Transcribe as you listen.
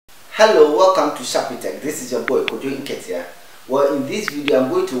Hello, welcome to Shapitech. This is your boy Kojo Nketia. Well, in this video,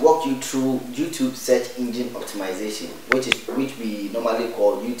 I'm going to walk you through YouTube search engine optimization, which we normally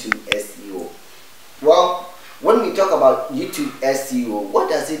call YouTube SEO. Well, when we talk about YouTube SEO, what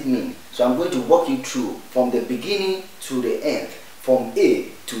does it mean? So I'm going to walk you through from the beginning to the end, from A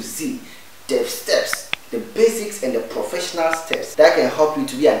to Z, the steps, the basics and the professional steps that can help you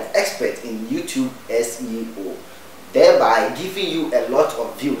to be an expert in YouTube SEO, thereby giving you a lot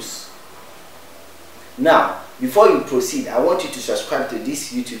of views. Now, before you proceed, I want you to subscribe to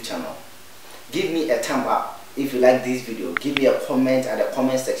this YouTube channel. Give me a thumb up if you like this video. Give me a comment at the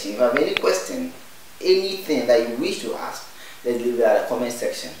comment section. If you have any question, anything that you wish to ask, let's leave it at the comment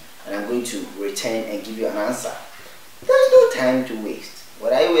section and I'm going to return and give you an answer. There's no time to waste.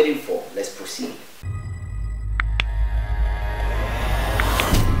 What are you waiting for? Let's proceed.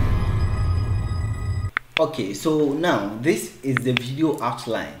 Okay, so now this is the video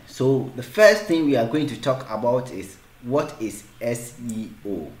outline. So the first thing we are going to talk about is what is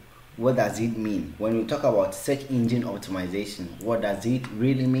SEO. What does it mean? When we talk about search engine optimization, what does it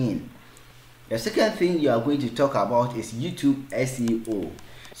really mean? The second thing you are going to talk about is YouTube SEO.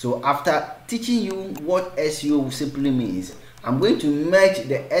 So after teaching you what SEO simply means, I'm going to merge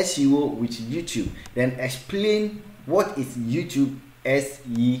the SEO with YouTube, then explain what is YouTube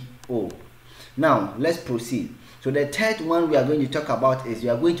SEO. Now let's proceed. So the third one we are going to talk about is we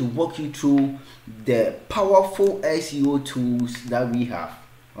are going to walk you through the powerful SEO tools that we have.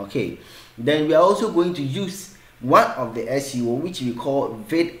 Okay, then we are also going to use one of the SEO which we call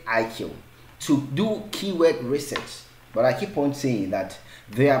vidIQ to do keyword research. But I keep on saying that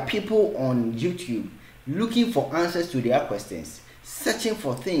there are people on YouTube looking for answers to their questions, searching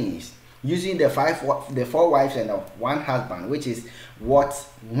for things using the four wives and one husband, which is what,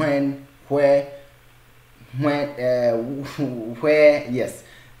 when, where, yes,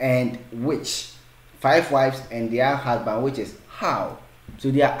 and which. 5 wives and their husband, which is how. So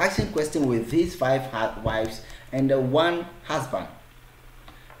they are asking questions with these 5 wives and the one husband.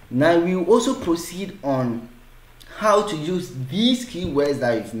 Now we will also proceed on how to use these keywords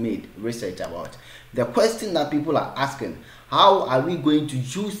that we've made research about. The question that people are asking, how are we going to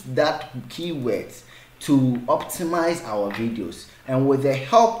use that keywords to optimize our videos? And with the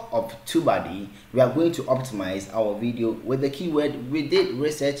help of TubeBuddy, we are going to optimize our video with the keyword we did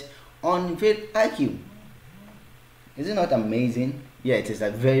research on vidIQ. Is it not amazing? Yeah, it is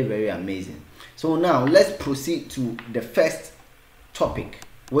very, very amazing. So now let's proceed to the first topic,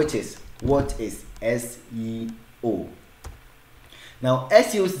 which is what is SEO. Now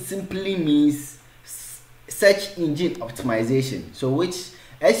SEO simply means search engine optimization. So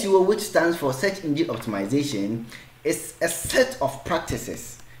SEO, which stands for search engine optimization, is a set of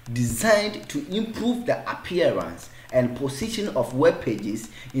practices designed to improve the appearance and position of web pages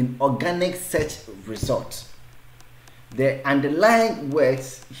in organic search results. The underlying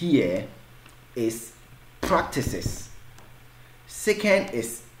words here is practices. Second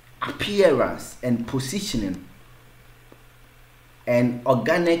is appearance and positioning and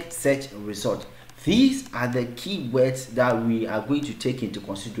organic search result. These are the keywords that we are going to take into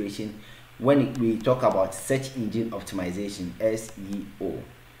consideration when we talk about search engine optimization, SEO.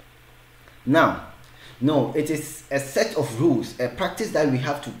 Now, no, it is a set of rules, a practice that we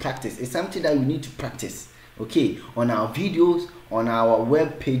have to practice. It's something that we need to practice, okay, on our videos, on our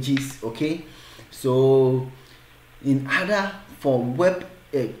web pages, okay. So in order for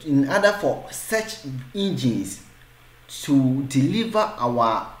search engines to deliver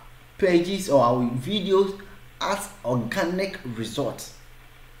our pages or our videos as organic results,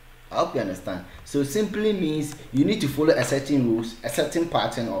 I hope you understand. So simply means you need to follow a certain rules, a certain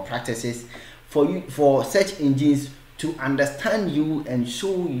pattern or practices for search engines to understand you and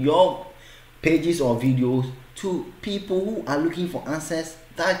show your pages or videos to people who are looking for answers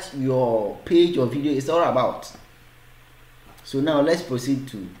that your page or video is all about. So now let's proceed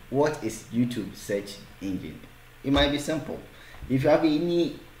to what is YouTube search engine. It might be simple. If you have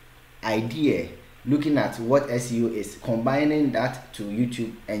any idea looking at what SEO is, combining that to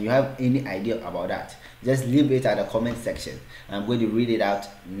YouTube, and you have any idea about that, just leave it at the comment section. I'm going to read it out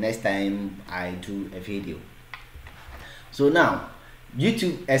next time I do a video. So now,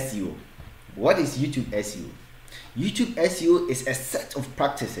 YouTube SEO. What is YouTube SEO? YouTube SEO is a set of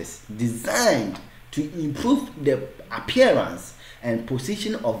practices designed to improve the appearance and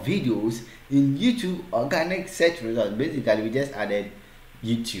position of videos in YouTube organic search results. Basically, we just added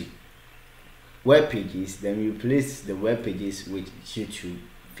YouTube web pages, then we replace the web pages with YouTube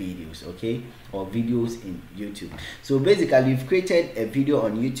videos, okay, or videos in YouTube. So basically, you've created a video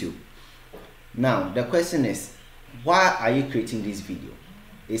on YouTube. Now the question is, why are you creating this video?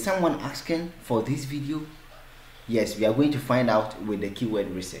 Is someone asking for this video? Yes, we are going to find out with the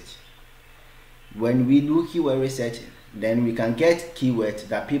keyword research. When we do keyword research, then we can get keywords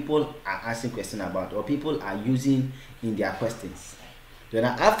that people are asking questions about, or people are using in their questions. Then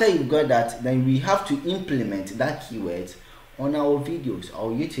after you've got that, then we have to implement that keyword on our videos,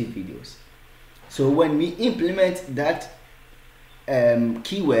 our YouTube videos. So when we implement that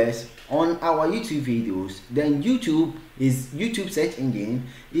keywords on our YouTube videos, then YouTube search engine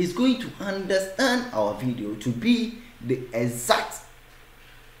is going to understand our video to be the exact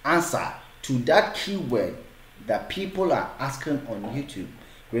answer to that keyword that people are asking on YouTube.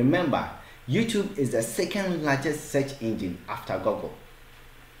 Remember, YouTube is the second largest search engine after Google.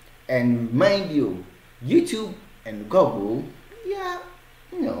 And mind you, YouTube and Google, they're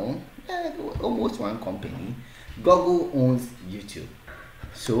almost one company. Google owns YouTube.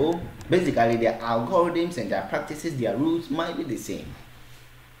 So basically their algorithms and their practices, their rules might be the same.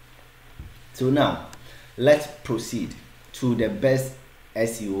 So now let's proceed to the best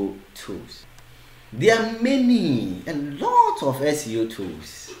SEO tools. There are many and lots of SEO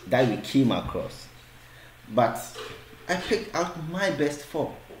tools that we came across, but I picked out my best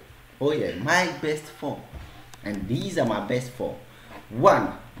 4. Oh yeah, my best 4, and these are my best 4.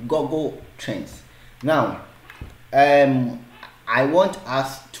 1, Google Trends. Now I want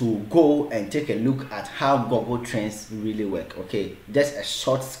us to go and take a look at how Google Trends really work. Okay, just a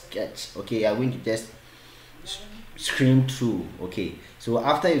short sketch. Okay, I'm going to just scream through. Okay, so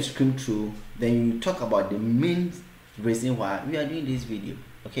after you scream through, then you talk about the main reason why we are doing this video.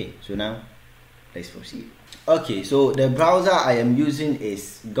 Okay, so now let's proceed. Okay, so the browser I am using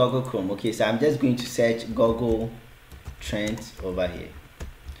is Google Chrome. Okay, so I'm just going to search Google Trends over here.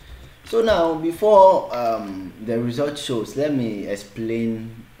 So now, before the result shows, let me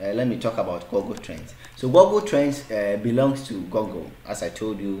explain, let me talk about Google Trends. So Google Trends belongs to Google. As I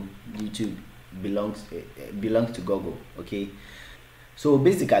told you, YouTube belongs to Google. Okay, so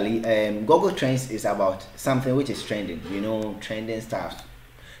basically Google Trends is about something which is trending, trending stuff.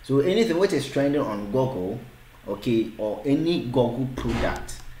 So anything which is trending on Google, okay, or any Google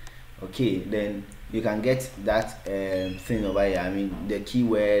product, okay, then you can get that thing over here. I mean, the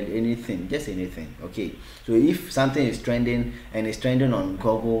keyword, anything, just anything. Okay, so if something is trending and it's trending on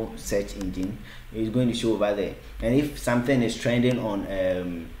Google search engine, it's going to show over there. And if something is trending on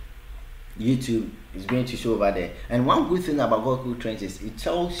YouTube, it's going to show over there. And one good thing about Google Trends is it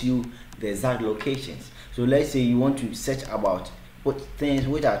tells you the exact locations. So let's say you want to search about what things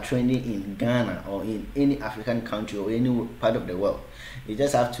which are trending in Ghana or in any African country or any part of the world. You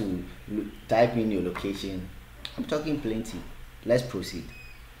just have to type in your location. I'm talking plenty. Let's proceed.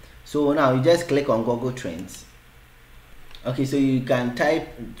 So now you just click on Google Trends. Okay, so you can type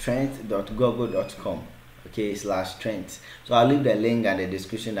trends.google.com, okay, /trends. So I'll leave the link and the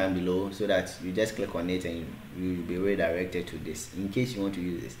description down below so that you just click on it and you will be redirected to this in case you want to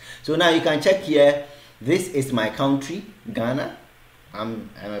use this. So now you can check here. This is my country, Ghana. I'm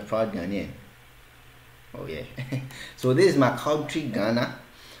a proud Ghanaian. Oh yeah. So this is my country, Ghana.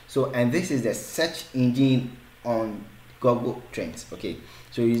 So, and this is the search engine on Google Trends. Okay,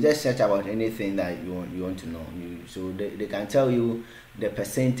 so you just search about anything that you want to know. So they can tell you the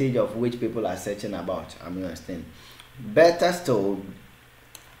percentage of which people are searching about. I mean, understand. Better still,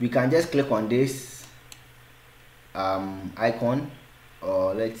 we can just click on this icon,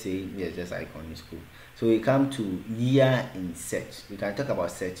 or let's say, yes, just icon is cool. So we come to year in search. We can talk about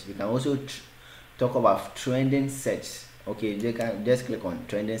search. We can also talk about trending search. Okay, you can just click on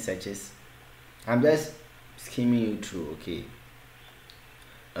trending searches. I'm just skimming you through.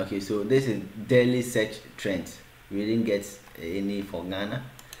 Okay, so this is daily search trends. We didn't get any for Ghana.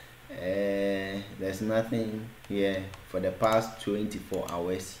 There's nothing here for the past 24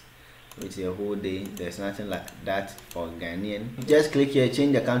 hours, which is a whole day. There's nothing like that for Ghanaian. Just click here,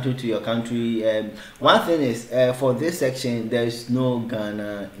 change the country to your country. One thing is, for this section, there's no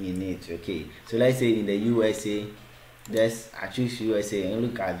Ghana in it. Okay, so let's say in the USA, I choose USA and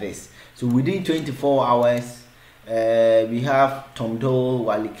look at this. So within 24 hours, we have Tom Dole,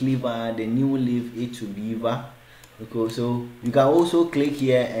 Wally Cleaver, the new leaf, it Beaver. Okay, so you can also click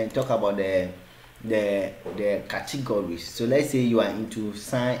here and talk about the categories. So let's say you are into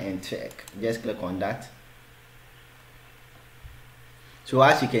sign and tech, just click on that. So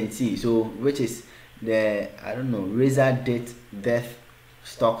as you can see, so which is the razor death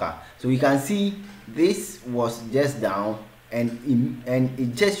stalker. So you can see this was just down and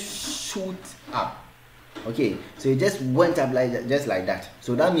it just shoot up. Okay, so it just went up like that, just like that.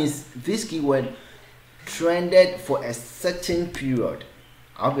 So that means this keyword trended for a certain period.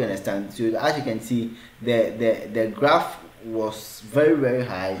 I hope you understand. So as you can see, the graph was very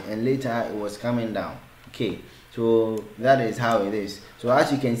high, and later it was coming down. Okay, so that is how it is. So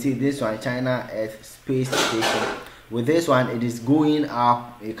as you can see, this one, China Earth Space Station, with this one it is going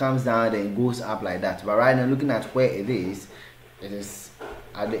up, it comes down, then it goes up like that. But right now, looking at where it is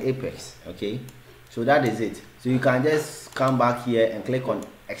at the apex. Okay, so that is it. So you can just come back here and click on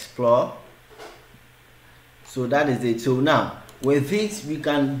explore. So that is it. So now with this we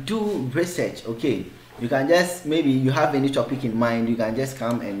can do research. Okay, you can just, maybe you have any topic in mind, you can just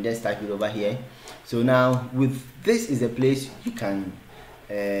come and just type it over here. So now with this is a place you can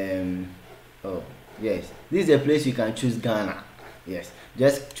oh yes, this is a place you can choose Ghana. Yes,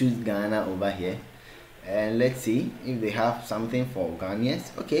 just choose Ghana over here, and let's see if they have something for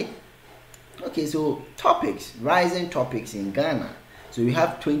Ghanaians. Okay, so topics, rising topics in Ghana. So we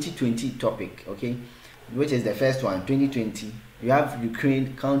have 2020 topic, okay, which is the first one, 2020. You have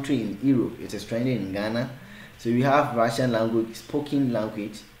Ukraine, country in Europe, it is trending in Ghana. So we have Russian language, spoken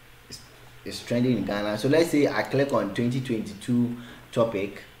language is trending in Ghana. So let's say I click on 2022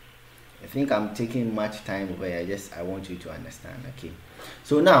 topic. I think I'm taking much time over here, I want you to understand. Okay,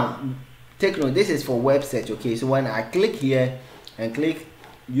 so now take note, this is for web search. Okay, so when I click here and click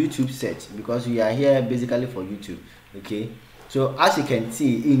YouTube search, because we are here basically for YouTube. Okay, so as you can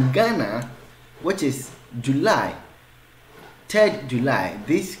see in Ghana, which is July 3rd July,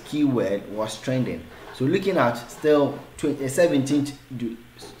 this keyword was trending. So looking at still 17th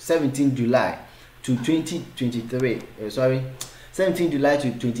July to 2023, 17th July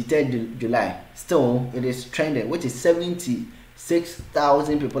to 23rd July, still it is trending, which is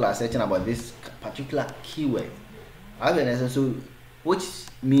 76,000 people are searching about this particular keyword. So which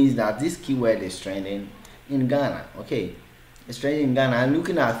means that this keyword is trending in Ghana. Okay, it's trending in Ghana. And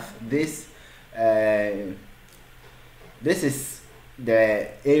looking at this, this is the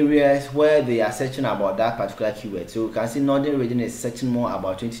areas where they are searching about that particular keyword. So you can see northern region is searching more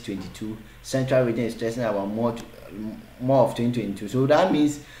about 2022, central region is searching about more of 2022. So that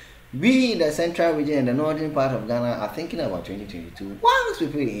means we in the central region and the northern part of Ghana are thinking about 2022, whilst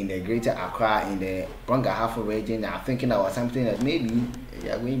people in the greater Accra, in the Brongahafo region, are thinking about something that maybe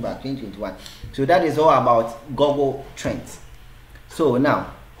they are going back 2021. So that is all about Google Trends. So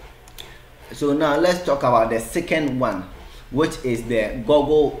now let's talk about the second one, which is the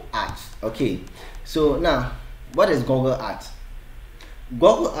Google Ads. Okay, so now what is Google Ads?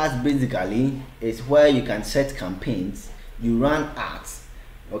 Google Ads basically is where you can set campaigns, you run ads,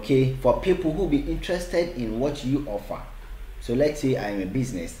 okay, for people who be interested in what you offer. So let's say I'm a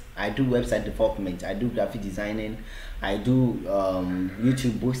business, I do website development, I do graphic designing, I do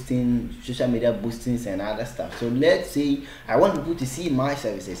YouTube boosting, social media boostings and other stuff. So let's say I want people to see my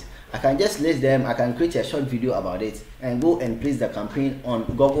services. I can just list them, I can create a short video about it and go and place the campaign on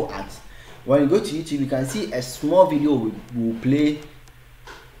Google Ads. When you go to YouTube, you can see a small video will play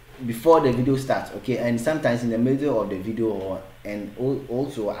before the video starts, okay, and sometimes in the middle of the video and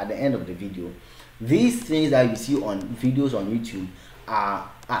also at the end of the video. These things that you see on videos on YouTube are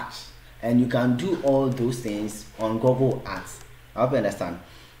ads, and you can do all those things on Google Ads. I hope you understand.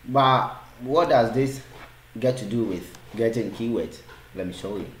 But what does this get to do with getting keywords? Let me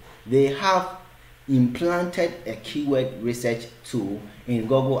show you. They have implanted a keyword research tool in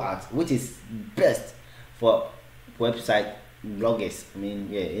Google Ads, which is best for website bloggers. I mean,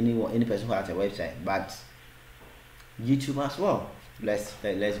 yeah, any person who has a website, but YouTube as well. Let's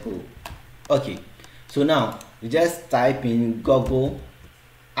go. Okay, so now you just type in Google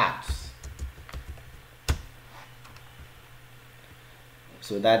Ads.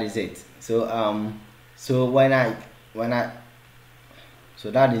 So that is it. So so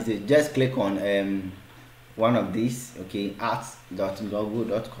that is it. Just click on one of these, okay,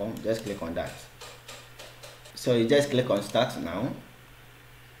 ads.google.com. Just click on that. So you just click on start now.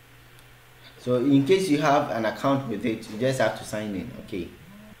 So in case you have an account with it, you just have to sign in. Okay,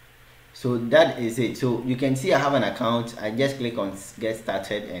 so that is it. So you can see I have an account. I just click on get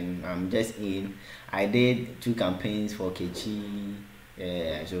started and I'm just in. I did 2 campaigns for Kechi.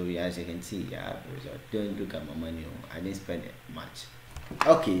 So as you can see, yeah, don't look at my money. I didn't spend much.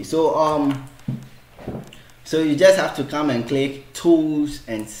 Okay, so you just have to come and click tools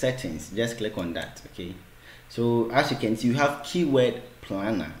and settings. Just click on that. Okay, so as you can see, you have keyword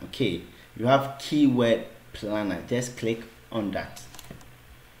planner. Okay, you have keyword planner. Just click on that.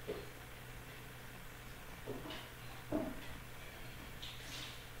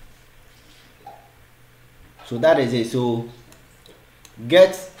 So that is it. So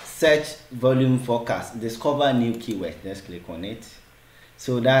get search volume forecast, discover new keyword. Just click on it.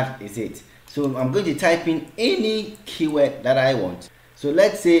 So that is it. So I'm going to type in any keyword that I want. So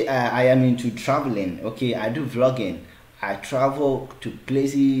let's say I am into traveling. Okay, I do vlogging, I travel to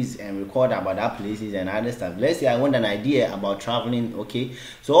places and record about that places and other stuff. Let's say I want an idea about traveling. Okay,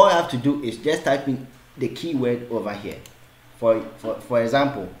 so all I have to do is just type in the keyword over here. For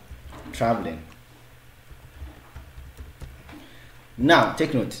example, traveling. Now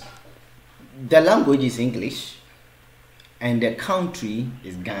take note, the language is English and the country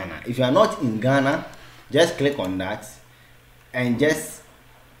is Ghana. If you are not in Ghana, just click on that and just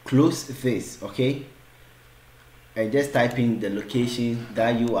close this, okay, and just type in the location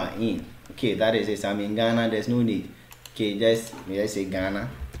that you are in. Okay, that is it. I'm in Ghana. There's no need. Okay, just let's say Ghana.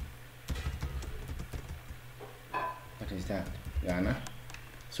 What is that? Ghana.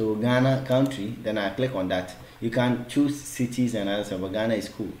 So Ghana country, then I click on that. You can choose cities and other stuff, but Ghana is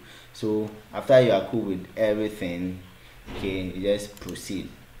cool. So after you are cool with everything, okay, you just proceed.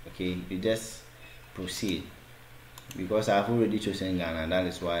 Okay, you just proceed, because I've already chosen Ghana. That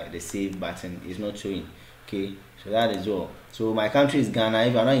is why the save button is not showing. Okay, so that is all. So my country is Ghana.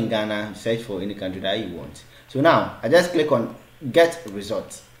 If you're not in Ghana, search for any country that you want. So now I just click on get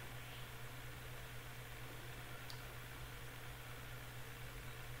results.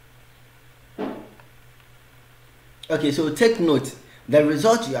 Okay, so take note, the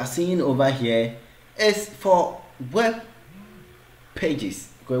result you are seeing over here is for web pages,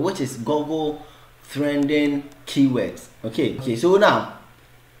 okay, which is Google trending keywords. Okay, so now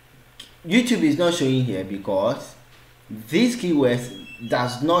YouTube is not showing here because these keywords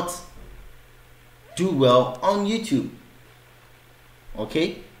does not do well on YouTube.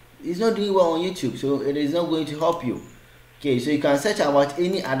 Okay, it's not doing well on YouTube, so it is not going to help you. Okay, so you can search about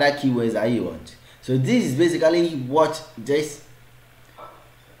any other keywords that you want. So this is basically what this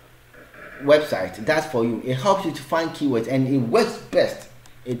website does for you. It helps you to find keywords, and it works best.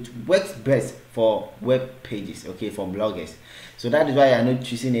 It works best for web pages, okay, for bloggers. So that is why I'm not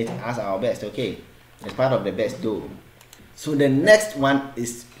choosing it as our best. Okay, it's part of the best though. So the next one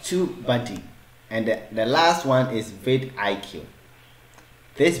is TubeBuddy, and the last one is vidIQ.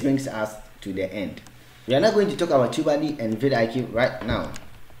 This brings us to the end. We are not going to talk about TubeBuddy and vidIQ right now.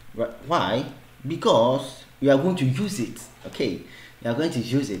 Why? Because we are going to use it. Okay, we are going to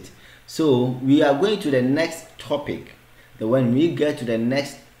use it. So we are going to the next topic. Then when we get to the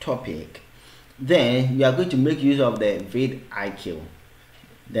next topic, then we are going to make use of the vidIQ.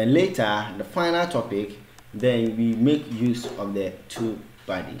 Then later, the final topic, then we make use of the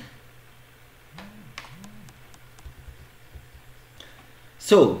TubeBuddy.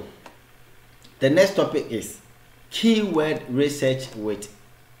 So the next topic is keyword research with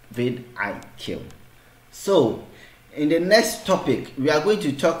vidIQ. So in the next topic, we are going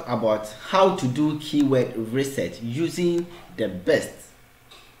to talk about how to do keyword research using the best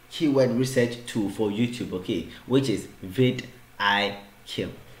keyword research tool for YouTube, okay, which is vidIQ.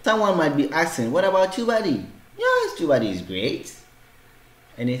 Someone might be asking, what about TubeBuddy? Yes, TubeBuddy is great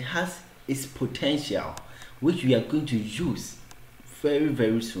and it has its potential, which we are going to use very,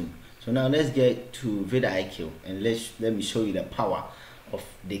 very soon. So now let's get to vidIQ and let me show you the power of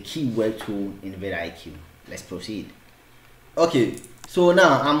the keyword tool in vidIQ. Let's proceed. Okay, so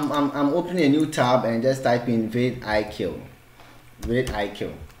now I'm opening a new tab and just type in vidIQ.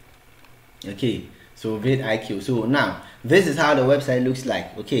 Okay, so vidIQ. So now this is how the website looks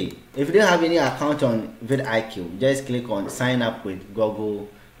like. Okay, if you don't have any account on vidIQ, just click on sign up with Google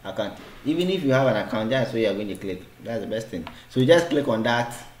account. Even if you have an account, that's where you're going to click. That's the best thing. So you just click on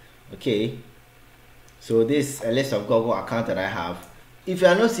that. Okay, so this is a list of Google accounts that I have. If you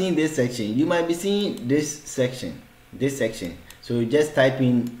are not seeing this section, you might be seeing this section. So you just type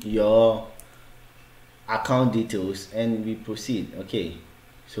in your account details and we proceed. Okay,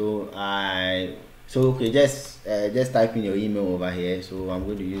 so just type in your email over here. So I'm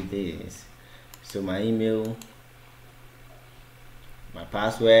going to use this. So my email, my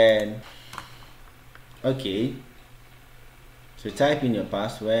password. Okay, so type in your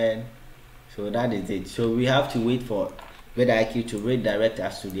password. So that is it. So we have to wait for vidIQ to redirect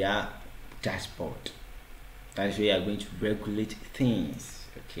us to their dashboard. That is where you are going to regulate things.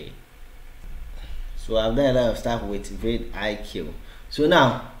 Okay, so I've done a lot of stuff with vidIQ. So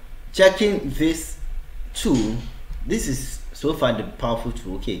now checking this tool, this is so far the powerful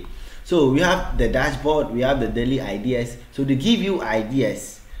tool. Okay, so we have the dashboard, we have the daily ideas. So they give you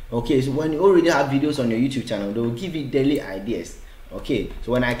ideas. Okay, so when you already have videos on your YouTube channel, they will give you daily ideas. Okay,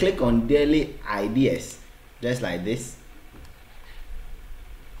 so when I click on daily ideas, just like this,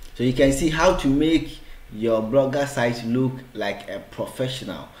 so you can see how to make your blogger site look like a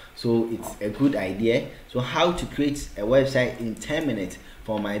professional. So it's a good idea. So how to create a website in 10 minutes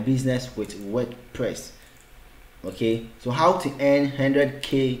for my business with WordPress. Okay, so how to earn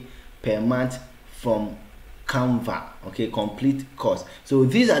 100K per month from Canva. Okay, complete course. So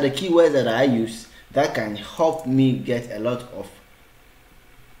these are the keywords that I use that can help me get a lot of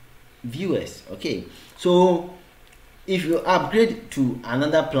viewers. Okay, so if you upgrade to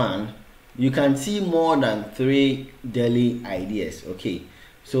another plan, you can see more than 3 daily ideas. Okay,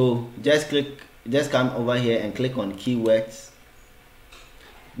 so just come over here and click on keywords.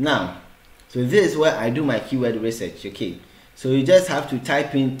 Now, so this is where I do my keyword research. Okay, so you just have to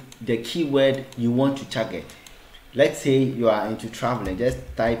type in the keyword you want to target. Let's say you are into traveling, just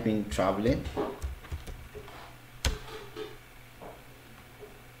type in traveling.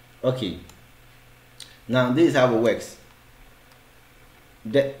 Okay, now this is how it works.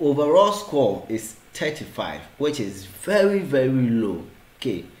 The overall score is 35, which is very low.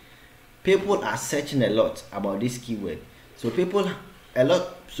 Okay, people are searching a lot about this keyword, so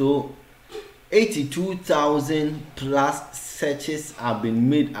so 82,000 plus searches have been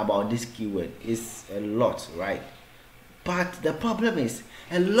made about this keyword. It's a lot, right? But the problem is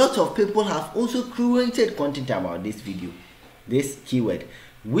a lot of people have also created content about this keyword,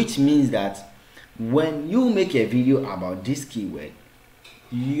 which means that when you make a video about this keyword,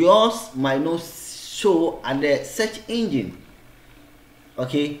 yours might not show at the search engine.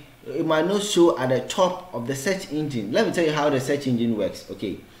 Okay, it might not show at the top of the search engine. Let me tell you how the search engine works.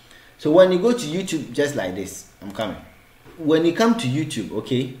 Okay, so when you go to YouTube, just like this, I'm coming. When you come to YouTube,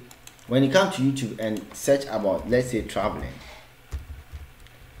 okay, when you come to YouTube and search about, let's say, traveling,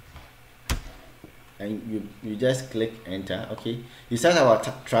 and you just click enter. Okay, you search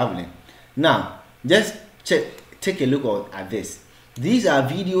about traveling. Now just take a look at this. These are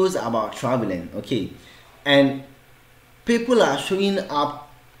videos about traveling. Okay, and people are showing up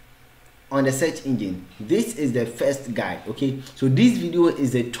on the search engine. This is the first guy. Okay, so this video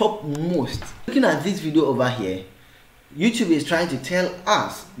is the top most. Looking at this video over here, YouTube is trying to tell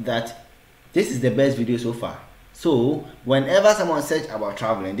us that this is the best video so far. So whenever someone search about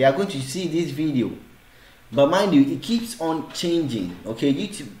traveling, they are going to see this video. But mind you, it keeps on changing. Okay,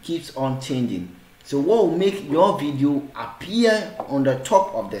 YouTube keeps on changing. So what will make your video appear on the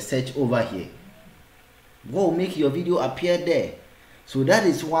top of the search over here? What will make your video appear there? So that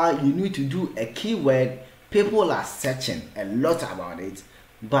is why you need to do a keyword. People are searching a lot about it,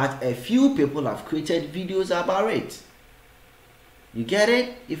 but a few people have created videos about it. You get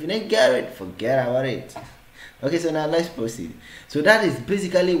it? If you didn't get it, forget about it. Okay, so now let's proceed. So that is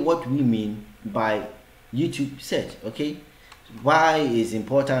basically what we mean by YouTube search. Okay, why it's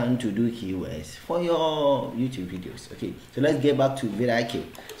important to do keywords for your YouTube videos. Okay, so let's get back to vidIQ.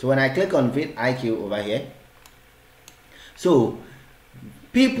 So when I click on vidIQ over here, so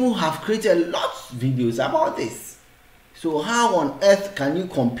people have created lots of videos about this. So how on earth can you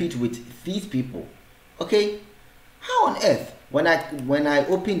compete with these people? Okay, how on earth? When I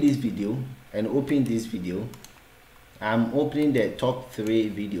open this video and open this video, I'm opening the top 3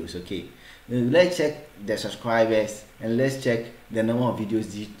 videos. Okay, let's check the subscribers and let's check the number of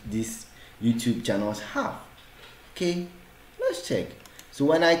videos these YouTube channels have. Okay, let's check. So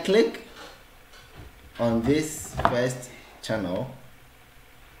when I click on this first channel,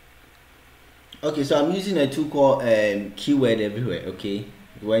 okay, so I'm using a tool called keyword everywhere. Okay,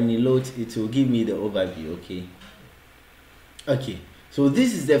 when you load, it will give me the overview. Okay, so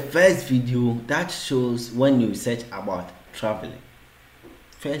this is the first video that shows when you search about traveling.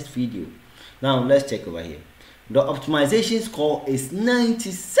 First video. Now let's check over here. The optimization score is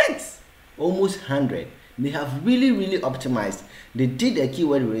 96, almost 100. They have really optimized. They did a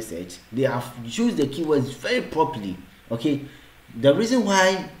keyword research. They have used the keywords very properly. Okay, the reason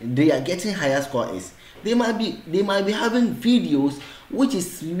why they are getting higher score is they might be having videos which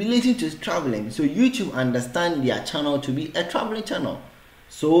is relating to traveling. So YouTube understand their channel to be a traveling channel,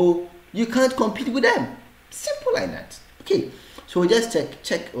 so you can't compete with them. Simple like that. Okay, so just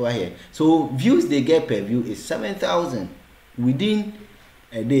check over here. So views they get per view is 7,000. Within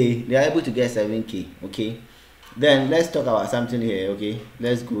a day they are able to get 7K. Okay, then let's talk about something here. Okay,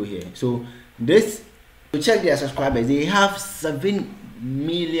 let's go here. So this, to check their subscribers, they have 7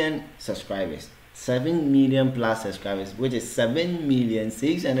 million subscribers, 7 million plus subscribers, which is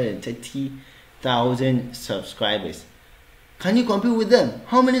 7,630,000 subscribers. Can you compete with them?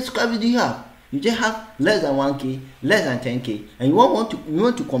 How many subscribers do you have? You just have less than 1K, less than 10K, and you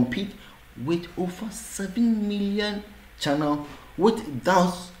want to compete with over 7 million channel with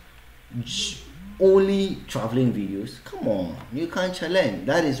those only traveling videos. Come on, you can't challenge.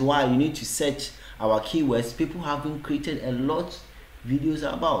 That is why you need to search our keywords people haven't created a lot videos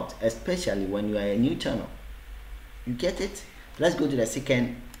about, especially when you are a new channel. You get it? Let's go to the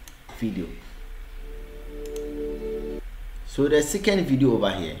second video. So the second video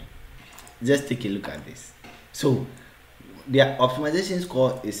over here, just take a look at this. So their optimization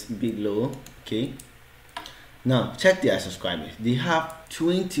score is below. Okay, now check their subscribers. They have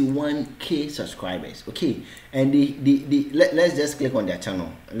 21k subscribers. Okay, and let's just click on their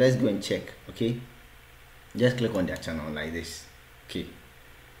channel. Let's go and check. Okay, just click on their channel like this. Okay,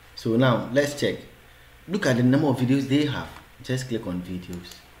 so now let's check. Look at the number of videos they have. Just click on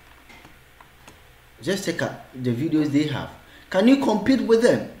videos. Just check out the videos they have. Can you compete with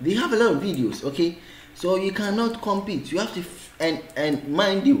them? They have a lot of videos. Okay, so you cannot compete. You have to and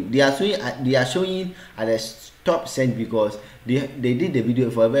mind you, they are showing at the top cent because they did the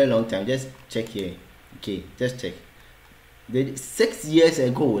video for a very long time. Just check here. Okay, just check. 6 years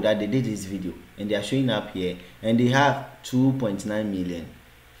ago that they did this video, and they are showing up here, and they have 2.9 million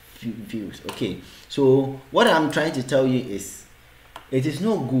views. Okay, so what I'm trying to tell you is, it is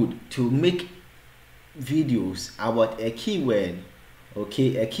not good to make videos about a keyword,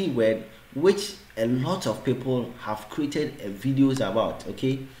 okay, a keyword which a lot of people have created videos about.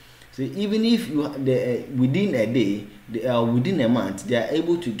 Okay, so even if you within a day, within a month, they are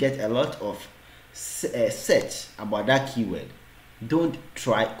able to get a lot of search about that keyword. Don't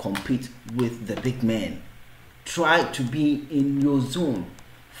try compete with the big men. Try to be in your zone.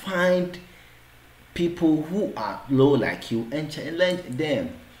 Find people who are low like you and challenge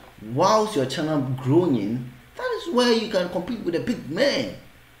them. Whilst your channel growing, that is where you can compete with the big man.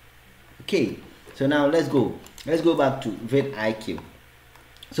 Okay, so now let's go back to vidIQ.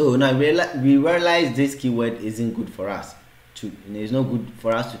 So now we realize this keyword isn't good for us it's not good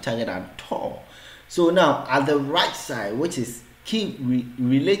for us to target at all. So now at the right side, which is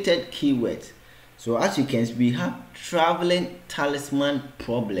related keywords, so as you can see, we have traveling talisman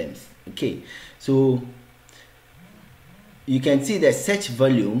problems. Okay, so you can see the search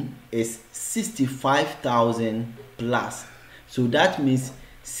volume is 65,000 plus. So that means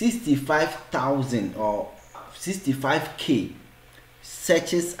 65,000 or 65k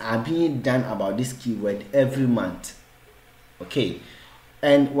searches are being done about this keyword every month. Okay,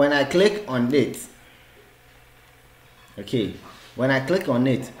 and when I click on it, okay, when I click on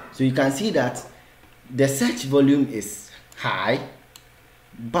it, so you can see that the search volume is high,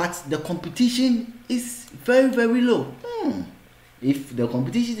 but the competition is very, very low. If the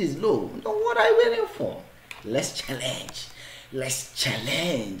competition is low, what are you waiting for? Let's challenge.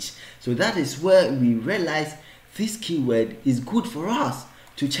 So that is where we realize this keyword is good for us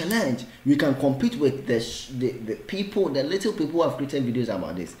to challenge. We can compete with the people, the little people who have created videos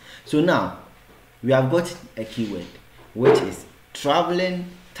about this. So now we have got a keyword which is traveling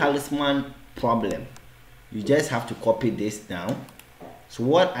talisman problem. You just have to copy this down. So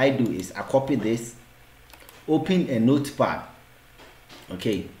what I do is I copy this, open a notepad,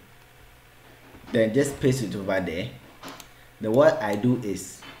 okay, then just paste it over there. Then what I do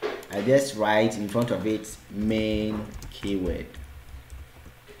is I just write in front of it main keyword.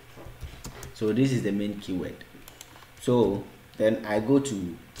 So this is the main keyword. So then I go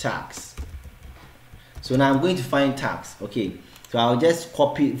to tags. So now I'm going to find tags. Okay, so I'll just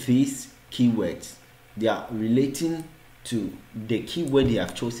copy these keywords. They are relating to the keyword you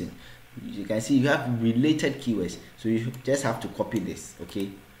have chosen. You can see you have related keywords, so you just have to copy this. Okay,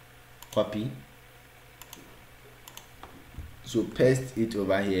 copy. So paste it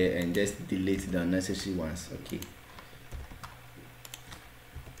over here and just delete the unnecessary ones. Okay,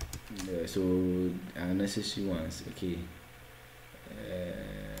 so unnecessary ones. Okay,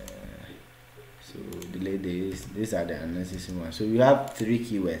 so delete this. These are the unnecessary ones. So you have 3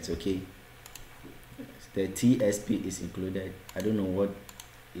 keywords. Okay, the TSP is included. I don't know what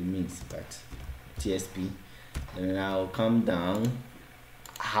it means, but TSP. And I'll come down.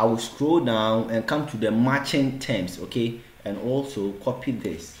 I'll scroll down and come to the matching terms. Okay, and also copy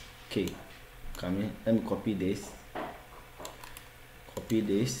this. Okay, come in. Let me copy this. Copy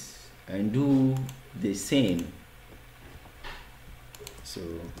this and do the same. So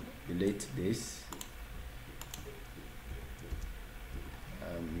delete this.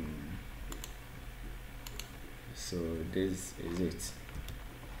 So this is it.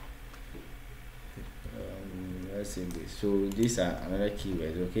 Let's see this. So these are another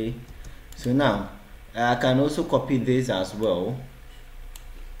keywords. Okay, so now I can also copy this as well.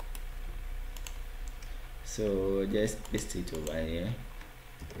 So just paste it over here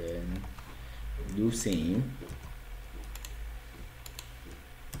and do same.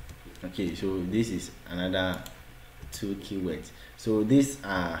 Okay, so this is another 2 keywords. So these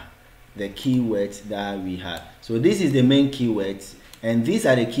are the keywords that we have. So this is the main keywords, and these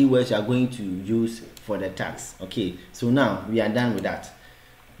are the keywords you are going to use for the tags. Okay, so now we are done with that.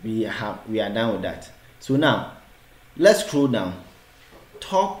 We are done with that. So now let's scroll down.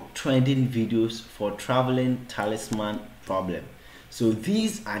 top trending videos for traveling talisman problem. So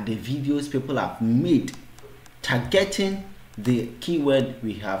these are the videos people have made targeting the keyword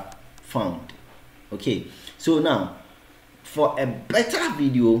we have found. Okay, so now for a better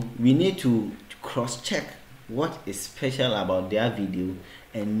video, we need to cross-check what is special about their video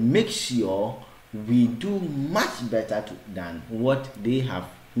and make sure we do much better than what they have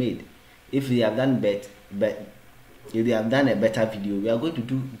made. If they have done if they have done a better video, we are going to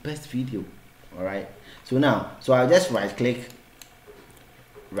do best video. All right, so now, so I'll just right click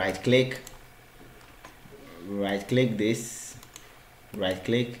this, right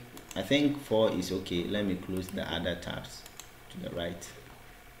click. I think 4 is okay. Let me close the other tabs to the right.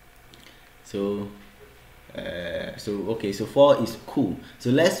 So okay, so 4 is cool.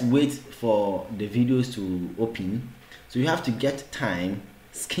 So let's wait for the videos to open. So you have to get time,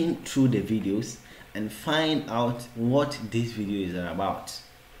 skim through the videos and find out what this video is about.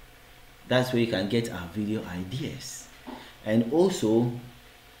 That's where you can get our video ideas and also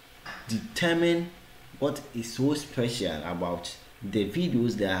determine what is so special about the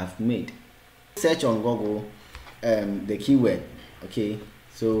videos that I have made. Search on Google the keyword. Okay,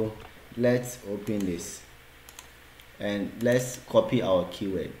 so let's open this and let's copy our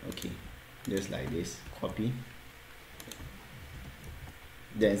keyword. Okay, just like this, copy,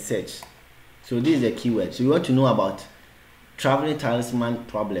 then search. So this is the keyword. So you want to know about traveling talisman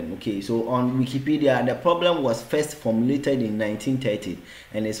problem. Okay, so on Wikipedia, the problem was first formulated in 1930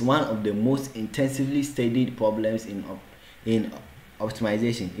 and is one of the most intensively studied problems in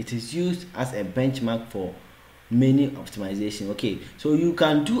optimization. It is used as a benchmark for many optimization. Okay, so you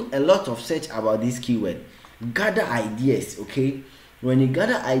can do a lot of search about this keyword, gather ideas. Okay, when you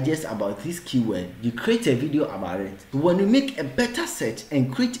gather ideas about this keyword, you create a video about it. When you make a better search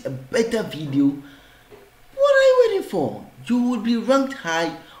and create a better video, what are you waiting for? You will be ranked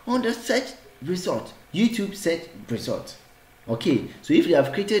high on the search result, YouTube search result. Okay, so if you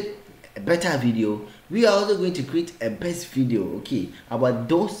have created a better video, we are also going to create a best video, okay, about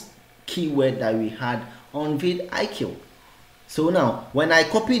those keywords that we had on vidIQ. So now, when I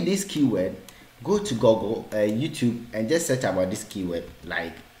copy this keyword, go to Google, YouTube, and just search about this keyword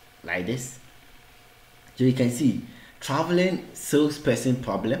like this. So you can see traveling salesperson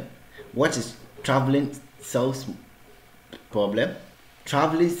problem. What is traveling sales problem?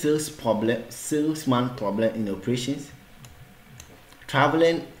 Traveling salesman problem in operations.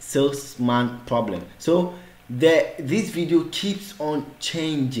 Traveling salesman problem. So this video keeps on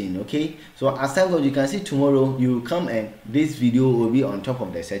changing. Okay, so as time goes, you can see tomorrow you will come and this video will be on top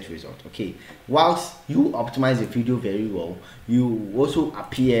of the search result. Okay, whilst you optimize the video very well, you also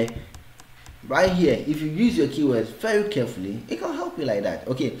appear right here. If you use your keywords very carefully, it can help you like that.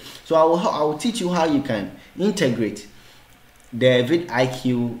 Okay, so I will teach you how you can integrate the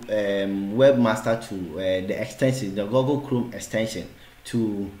vidIQ webmaster to the extension, the Google Chrome extension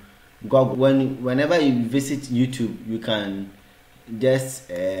to Google. Whenever you visit YouTube, you can just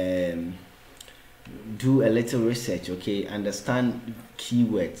do a little research. Okay, understand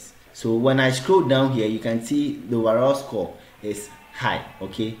keywords. So when I scroll down here, you can see the overall score is high.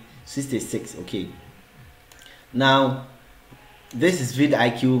 Okay, 66. Okay, now this is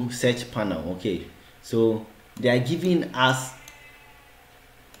vidIQ search panel. Okay, so they are giving us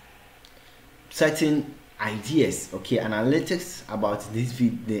certain ideas, okay, analytics about this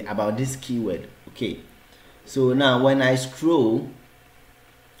about this keyword. Okay, so now when I scroll,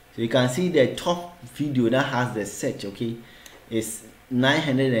 so you can see the top video that has the search, okay, is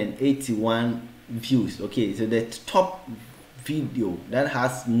 981 views. Okay, so the top video that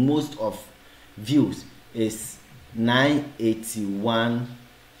has most of views is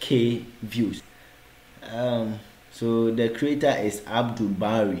 981k views. So the creator is Abdul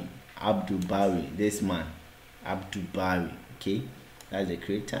Bari, this man, Abdul Bari. Okay, that's the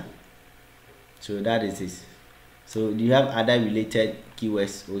creator. So that is it. So do you have other related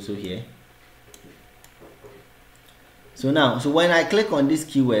keywords also here? So now, so when I click on this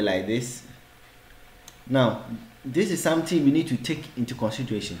keyword like this, now this is something we need to take into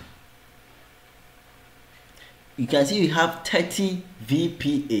consideration. You can see we have 30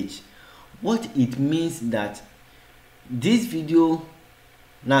 VPH. What it means that this video,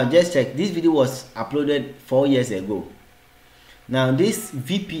 now just check, this video was uploaded 4 years ago. Now this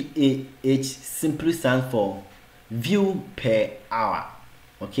VPH simply stands for view per hour.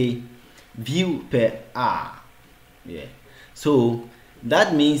 Okay, view per hour. Yeah, so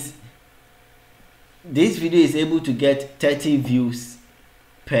that means this video is able to get 30 views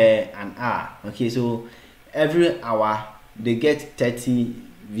per an hour. Okay, so every hour they get 30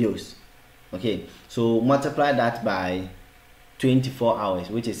 views. Okay, so multiply that by 24 hours,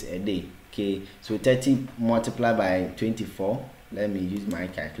 which is a day. Okay, so 30 multiplied by 24. Let me use my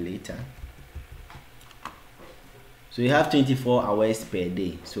calculator. So you have 24 hours per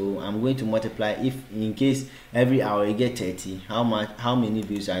day. So I'm going to multiply, if in case every hour you get 30, how many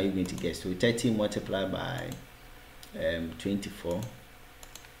views are you going to get? So 30 multiplied by 24,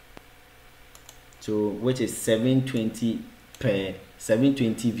 so which is 720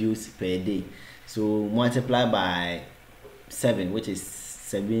 views per day. So multiply by 7, which is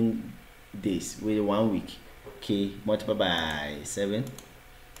 7 days with 1 week. Okay, multiply by 7,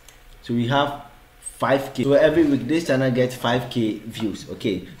 so we have 5k. So every week this channel gets 5k views.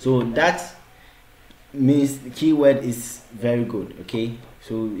 Okay, so that means the keyword is very good. Okay,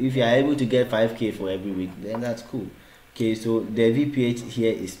 so if you are able to get 5k for every week, then that's cool. Okay, so the VPH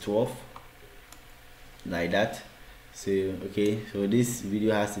here is 12, like that. So okay, so this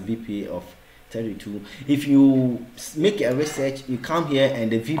video has a VPH of 32. If you make a research, you come here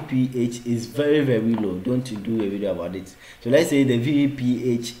and the VPH is very low, don't do a video about it. So let's say the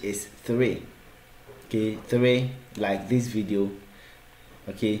VPH is 3. Okay, 3, like this video.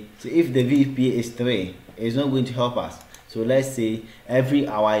 Okay, so if the VPH is 3, it's not going to help us. So let's say every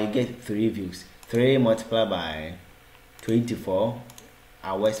hour you get 3 views. 3 multiplied by 24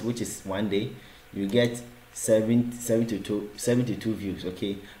 hours, which is 1 day, you get 72 views.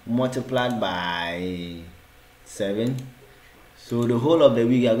 Okay, multiplied by 7, so the whole of the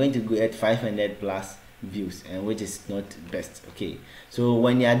week you are going to get 500 plus views, and which is not best. Okay, so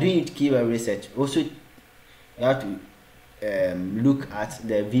when you are doing keyword research, also you have to look at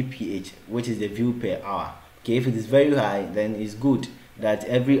the VPH, which is the view per hour. Okay, if it is very high, then it's good that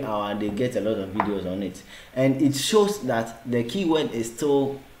every hour they get a lot of videos on it, and it shows that the keyword is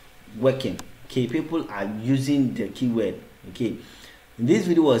still working. Okay, people are using the keyword. Okay, this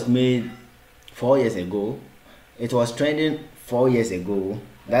video was made 4 years ago. It was trending 4 years ago.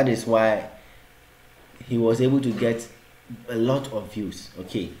 That is why he was able to get a lot of views.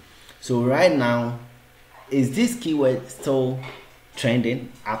 Okay, so right now, is this keyword still trending?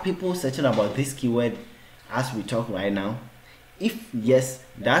 Are people searching about this keyword as we talk right now? If yes,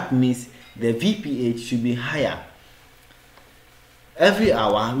 that means the VPH should be higher. Every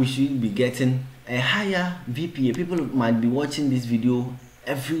hour we should be getting a higher VPH. People might be watching this video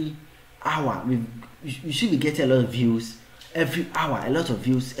every hour. We should be getting a lot of views every hour, a lot of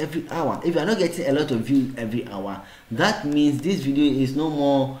views every hour. If you are not getting a lot of views every hour, that means this video is no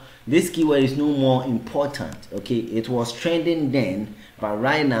more, this keyword is no more important. Okay, it was trending then, but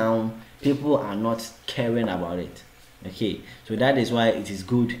right now people are not caring about it. Okay, so that is why it is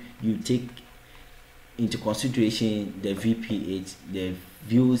good you take into consideration the VPH, the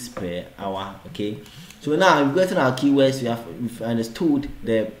views per hour. Okay, so now we've gotten our keywords, we've understood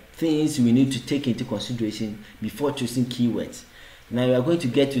the things we need to take into consideration before choosing keywords. Now we are going to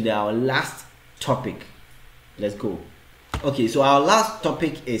get to our last topic. Let's go. Okay, so our last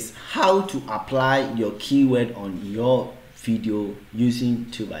topic is how to apply your keyword on your video using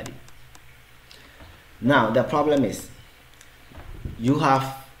TubeBuddy. Now the problem is, you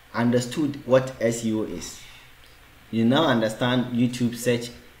have understood what SEO is. You now understand YouTube search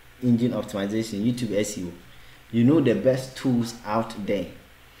engine optimization, YouTube SEO. You know the best tools out there.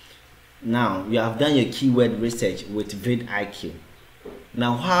 Now you have done your keyword research with vidIQ.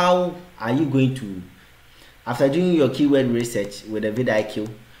 Now how are you going to, after doing your keyword research with the vidIQ,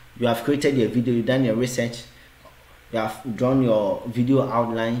 you have created your video, you've done your research, you have drawn your video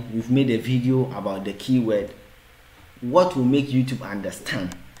outline, you've made a video about the keyword. What will make YouTube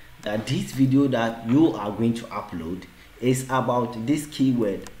understand that this video that you are going to upload is about this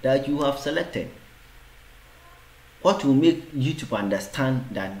keyword that you have selected? What will make YouTube understand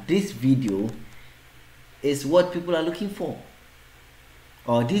that this video is what people are looking for?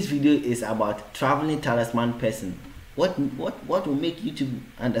 Or this video is about traveling talisman person? What will make YouTube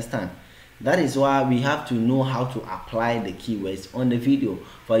understand? That is why we have to know how to apply the keywords on the video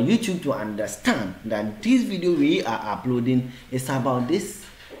for YouTube to understand that this video we are uploading is about this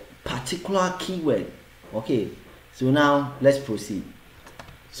particular keyword. Okay, so now let's proceed.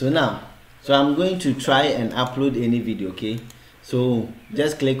 So I'm going to try and upload any video. Okay, so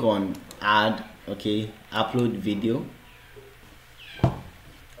just click on add. Okay, upload video.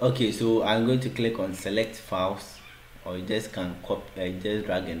 Okay, so I'm going to click on select files, or you just can copy, just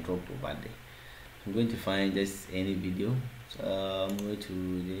drag and drop over there. I'm going to find just any video. So I'm going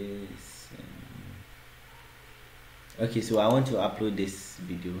to this. Okay, so I want to upload this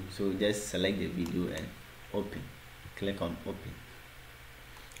video, so just select the video and open. Click on open.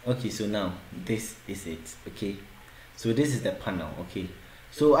 Okay, so now this is it. Okay, so this is the panel. Okay,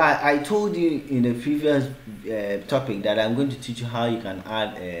 So I told you in the previous topic that I'm going to teach you how you can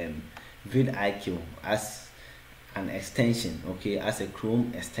add vidIQ as an extension, okay, as a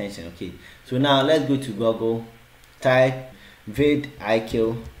Chrome extension. Okay, so now let's go to Google, type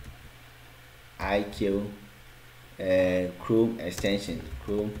vidIQ Chrome extension.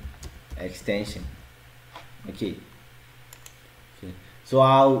 Okay, so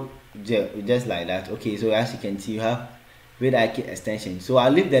I'll just like that. Okay, so as you can see, you have vidIQ extension. So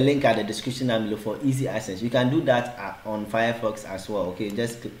I'll leave the link at the description down below for easy access. You can do that on Firefox as well. Okay,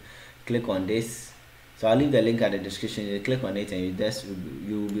 just click on this. So I'll leave the link at the description. You click on it and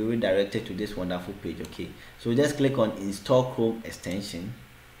you will be redirected to this wonderful page. Okay, so just click on install Chrome extension.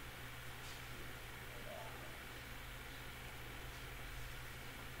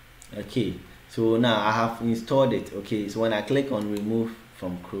 Okay, so now I have installed it. Okay, so when I click on remove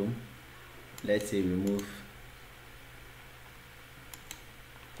from Chrome, let's say remove.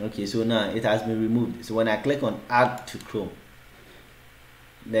 Okay, so now it has been removed. So when I click on add to Chrome,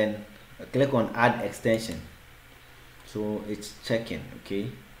 then I click on add extension, so it's checking. Okay,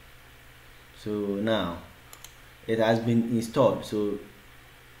 so now it has been installed. So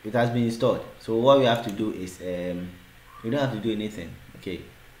it has been installed. So what we have to do is you don't have to do anything. Okay,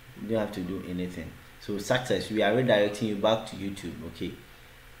 you don't have to do anything. So success, we are redirecting you back to YouTube. Okay,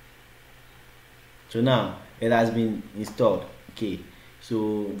 so now it has been installed. Okay,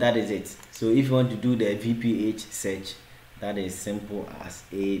 so that is it. So if you want to do the VPH search, that is simple as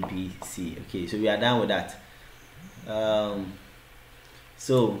ABC. Okay, so we are done with that.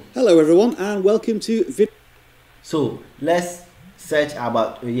 So hello everyone and welcome to so let's search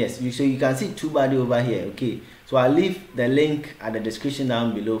about so you can see TubeBuddy over here. Okay, so I'll leave the link at the description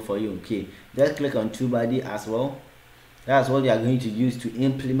down below for you. Okay, just click on TubeBuddy as well. That's what you are going to use to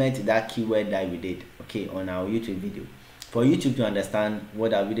implement that keyword that we did, okay, on our YouTube video, for YouTube to understand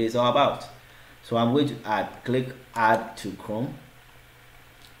what our video is all about. So I'm going to click add to Chrome,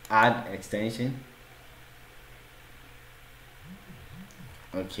 add extension.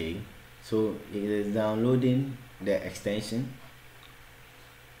 Okay, so it is downloading the extension.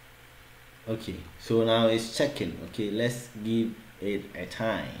 Okay, so now it's checking. Okay, let's give it a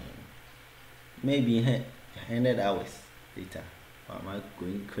time, maybe 100 hours later. Why am I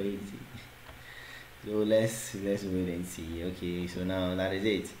going crazy? So let's wait and see. Okay, so now that is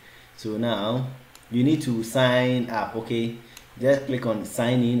it. So now you need to sign up. Okay, just click on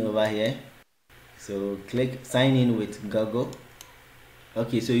sign in over here. So click sign in with Google.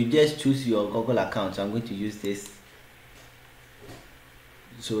 Okay, so you just choose your Google account. So I'm going to use this.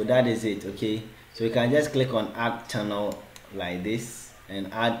 So that is it. Okay, so you can just click on add channel like this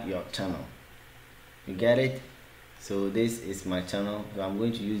and add your channel. You get it? So this is my channel. So I'm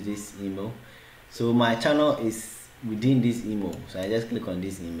going to use this email. So my channel is within this email. So I just click on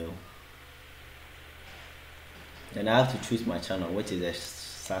this email. Then I have to choose my channel, which is a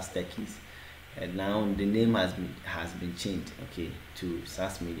SAS Techies. And now the name has been changed, okay, to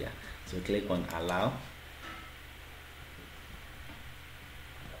SAS Media. So click on allow.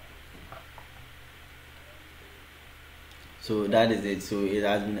 So that is it. So it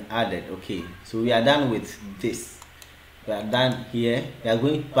has been added. Okay, so we are done with this. We are done here. We are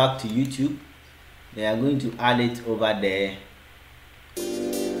going back to YouTube. They are going to add it over there. Back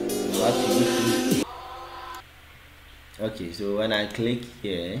to YouTube. Okay, so when I click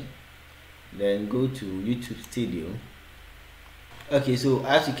here, then go to YouTube Studio. Okay, so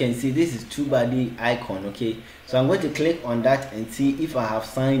as you can see, this is TubeBuddy icon. Okay, so I'm going to click on that and see if I have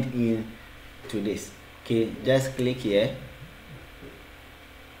signed in to this. Okay, just click here.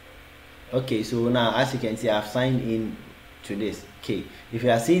 Okay, so now as you can see, I've signed in to this. Okay, if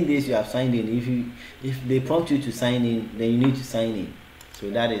you are seeing this, you have signed in. If they prompt you to sign in, then you need to sign in. So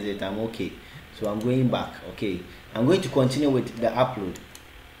that is it. I'm okay. So I'm going back. Okay, I'm going to continue with the upload.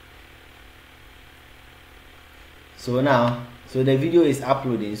 So now, so the video is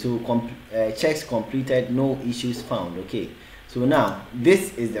uploading. So checks completed, no issues found. Okay, so now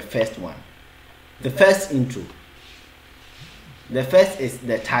this is the first one, the first intro. The first is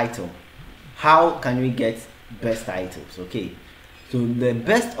the title. How can we get best titles? Okay, so the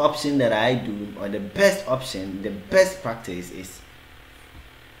best option that I do, or the best option, the best practice is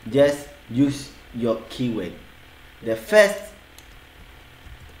just use your keyword. The first,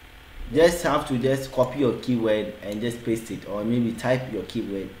 just have to just copy your keyword and just paste it, or maybe type your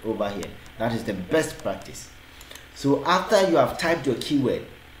keyword over here. That is the best practice. So after you have typed your keyword,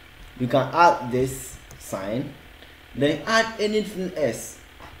 you can add this sign, then add anything else.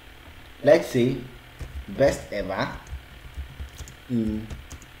 Let's say best ever in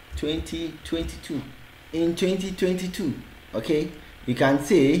 2022. Okay, you can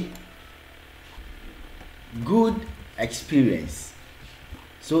say good experience.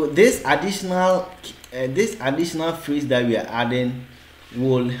 So this additional phrase that we are adding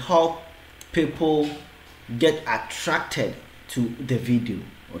will help people get attracted to the video.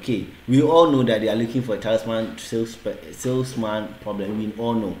 Okay, we all know that they are looking for a talisman salesman problem. We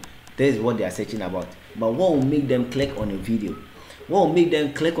all know this is what they are searching about. But what will make them click on a video? What will make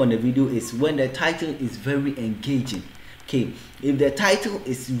them click on the video is when the title is very engaging. Okay, if the title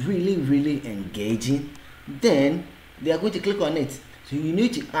is really engaging, then they are going to click on it. So you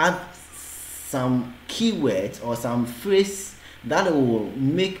need to add some keywords or some phrase that will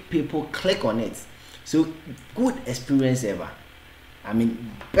make people click on it. So good experience ever, I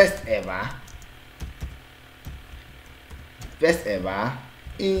mean best ever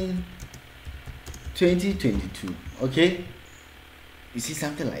in 2022. Okay, you see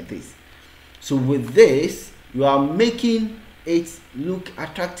something like this. So with this, you are making it look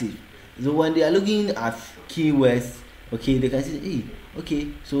attractive. So when they are looking at keywords, okay, they can say, hey,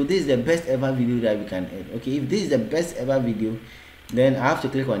 okay, so this is the best ever video that we can add. Okay, if this is the best ever video, then I have to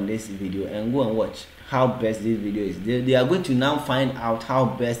click on this video and go and watch how best this video is. They are going to now find out how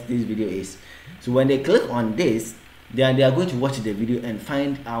best this video is. So when they click on this, then they are going to watch the video and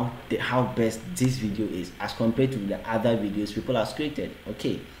find out how best this video is as compared to the other videos people have created.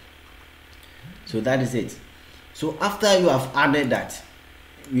 Okay, so that is it. So after you have added that,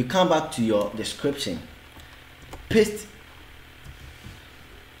 you come back to your description, paste.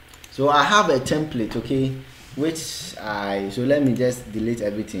 So I have a template, okay, so let me just delete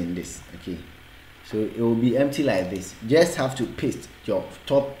everything in this. Okay, so it will be empty like this. Just have to paste your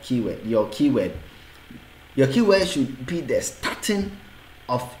top keyword. Your keyword should be the starting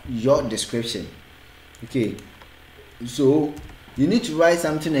of your description. Okay, so you need to write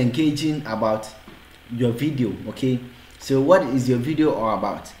something engaging about your video. Okay, so what is your video all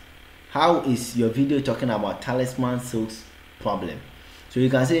about? How is your video talking about talisman sales problem? So you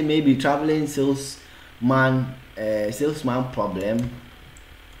can say maybe traveling salesman problem.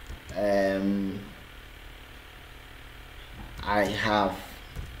 I have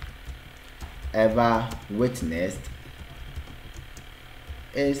ever witnessed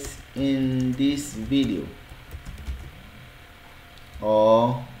is in this video,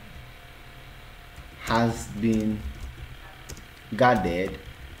 or has been gathered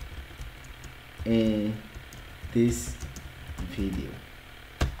in this video.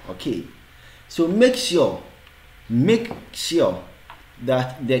 Okay, so make sure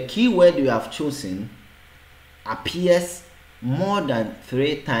that the keyword you have chosen appears more than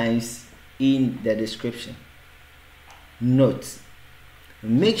 3 times in the description. Note,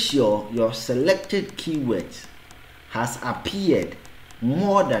 make sure your selected keyword has appeared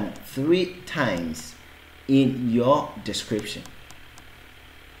more than 3 times in your description.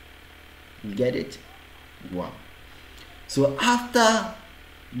 You get it? Wow. So after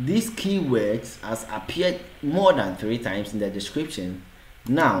these keywords has appeared more than 3 times in the description,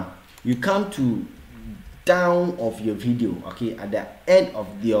 now you come to down of your video. Okay, at the end of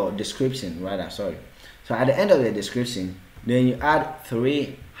your description, so at the end of the description, then you add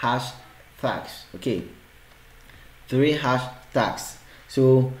 3 hashtags. Okay, 3 hashtags.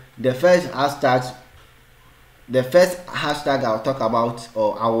 So the first hashtag I'll talk about,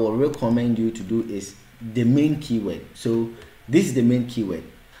 or I will recommend you to do, is the main keyword. So this is the main keyword.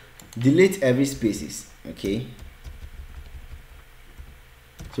 Delete every spaces. Okay,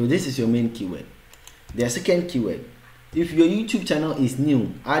 so this is your main keyword. The second keyword, if your YouTube channel is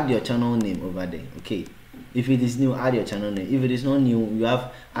new, add your channel name over there. Okay, if it is new, add your channel name. If it is not new, you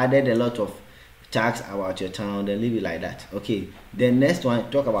have added a lot of tags about your channel, then leave it like that. Okay, then next one,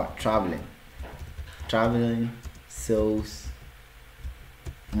 talk about traveling salesman.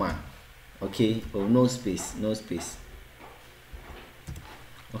 Okay, oh, no space.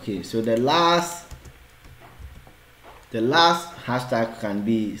 Okay, so the last hashtag can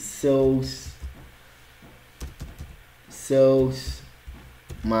be salesman,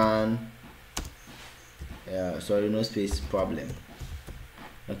 no space problem.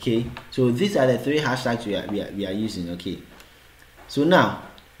 Okay, so these are the 3 hashtags we are using. Okay, so now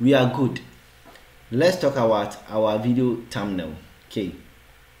we are good. Let's talk about our video thumbnail. Okay,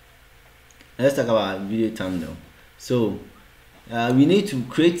 let's talk about video thumbnail. So we need to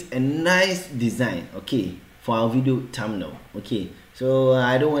create a nice design, okay, for our video thumbnail. Okay, so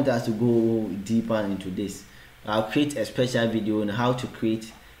I don't want us to go deeper into this. I'll create a special video on how to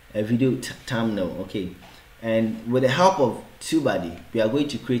create a video thumbnail. Okay, and with the help of TubeBuddy, we are going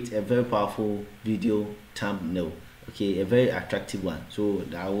to create a very powerful video thumbnail. Okay, a very attractive one. So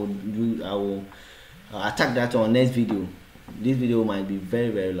I will attack that on next video. this video might be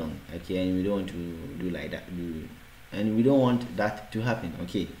very long, okay, and we don't want to do like that, and we don't want that to happen,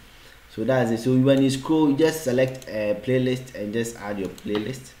 okay. So that's it. So when you scroll, you just select a playlist and just add your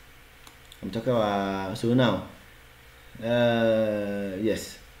playlist. I'm talking about, so now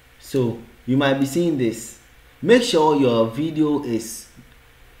yes, so you might be seeing this. Make sure your video is,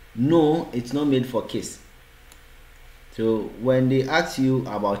 no, it's not made for kids. So when they ask you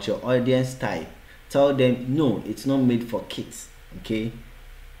about your audience type, tell them no, it's not made for kids, okay,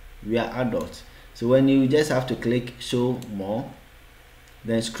 we are adults. So when you just have to click show more,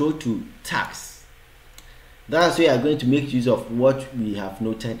 then scroll to tags. That's where you are going to make use of what we have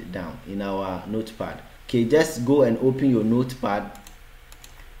noted down in our notepad. Okay, just go and open your notepad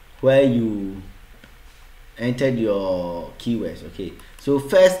where you entered your keywords. Okay, so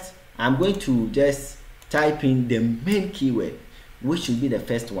first I'm going to just type in the main keyword, which should be the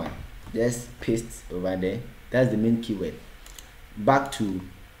first one. Just paste over there. That's the main keyword. Back to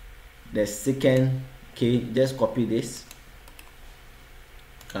the second. Okay, just copy this.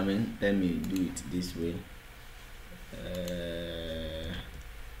 Come in, let me do it this way.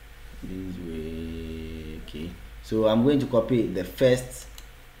 This way. Okay, so I'm going to copy the first.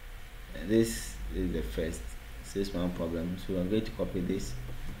 This is the first 6 month problem, so I'm going to copy this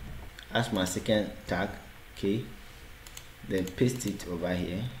as my second tag. Okay, then paste it over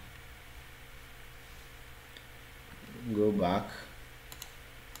here. Go back,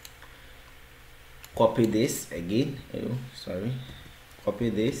 copy this again. Oh, sorry, copy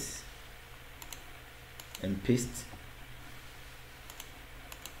this and paste.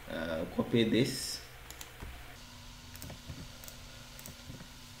 Copy this.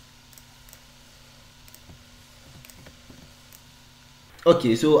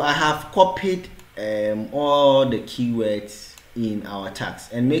 Okay, so I have copied all the keywords in our tags,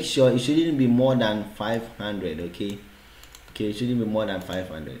 and make sure it shouldn't be more than 500. Okay, it shouldn't be more than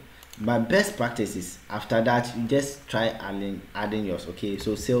 500. My best practice is after that you just try adding yours. Okay,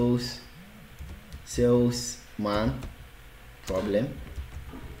 so salesman problem,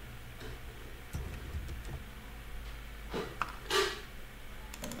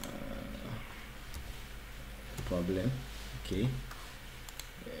 okay,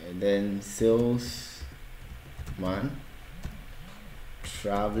 and then salesman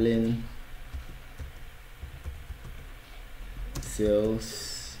traveling,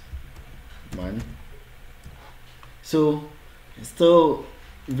 salesman. So still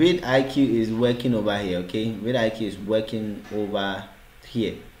read IQ is working over here. Okay, read IQ is working over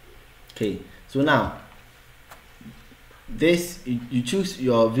here. Okay, so now this, you choose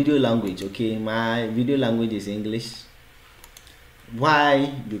your video language. Okay, my video language is English.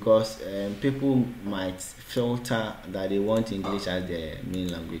 Why? Because people might filter that they want English as their main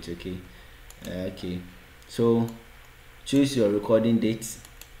language. Okay, okay, so choose your recording date.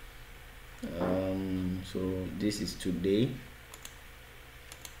 So this is today,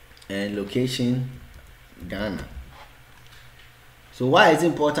 and location Ghana. So why is it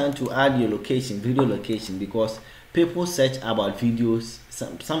important to add your location, video location? Because people search about videos,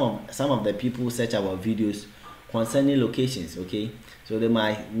 some of the people search about videos concerning locations. Okay, so they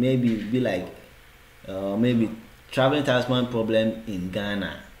might maybe be like maybe traveling talisman problem in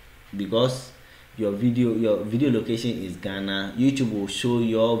Ghana, because your video location is Ghana. YouTube will show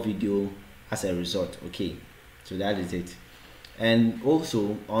your video as a result. Okay, so that is it. And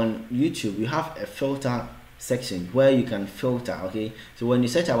also on YouTube you have a filter section where you can filter. Okay, so when you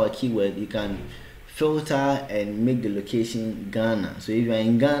search our keyword, you can filter and make the location Ghana. So if you are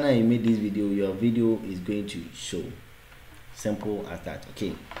in Ghana, you made this video, your video is going to show. Simple as that.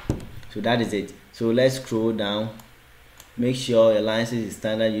 Okay, so that is it. So let's scroll down. Make sure your license is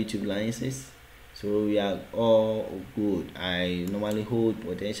standard YouTube license. So we are all good. I normally hold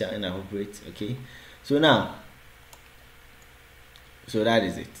potential and I operate. Okay, so now, so that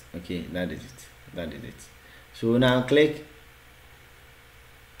is it. Okay, that is it. So now click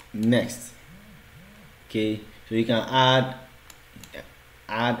next. Okay, so you can add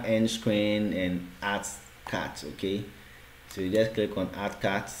end screen and add cards. Okay, so you just click on add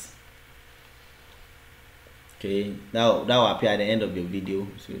cards. Okay, that will appear at the end of your video.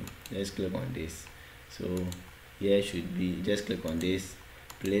 So just click on this. So here should be, just click on this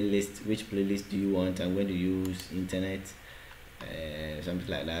playlist. Which playlist do you want? I'm going to use internet, something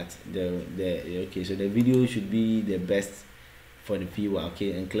like that. Okay, so the video should be the best for the viewer.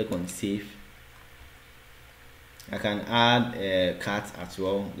 Okay, and click on save. I can add cards as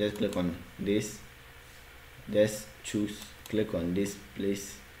well. Just click on this, just click on this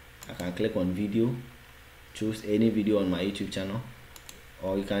place. I can click on video, choose any video on my YouTube channel,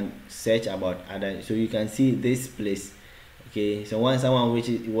 or you can search about other. So you can see this place, Okay, so once someone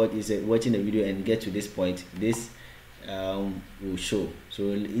watching the video and get to this point, this will show.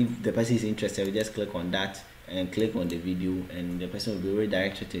 So if the person is interested, we just click on that and click on the video, and the person will be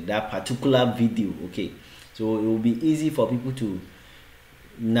redirected to that particular video. Okay, so it will be easy for people to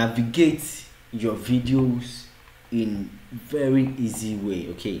navigate your videos in very easy way.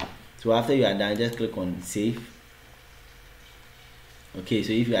 Okay, so after you are done, just click on save. Okay,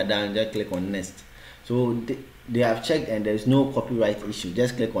 so if you are done, just click on next. So they have checked and there's no copyright issue.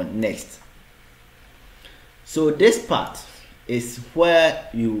 Just click on next. So this part is where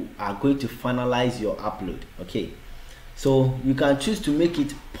you are going to finalize your upload. Okay, so you can choose to make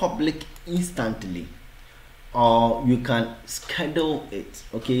it public instantly, or you can schedule it.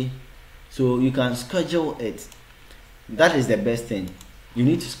 Okay, so you can schedule it. That is the best thing. You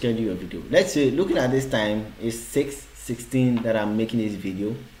need to schedule your video. Let's say, looking at this time, is 6:16 that I'm making this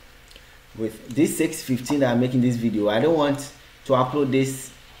video. With this 6:15 that I'm making this video, I don't want to upload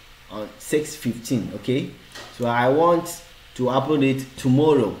this on 6:15. Okay, so I want to upload it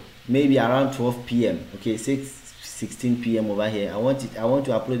tomorrow, maybe around 12 p.m. okay, 6:16 p.m. over here. I want to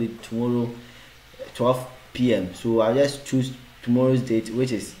upload it tomorrow 12 p.m. so I'll just choose tomorrow's date,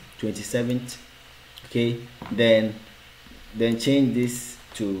 which is 27th. Okay, then change this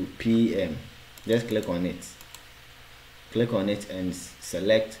to p.m. just click on it and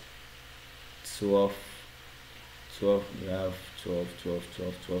select 12. You have 12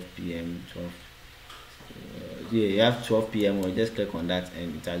 p.m. 12. Yeah, you have 12 p.m. or just click on that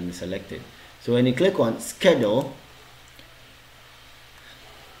and it has been selected. So when you click on schedule,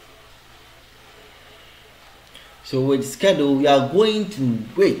 so with schedule, we are going to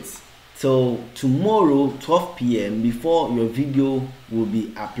wait till tomorrow 12 p.m. before your video will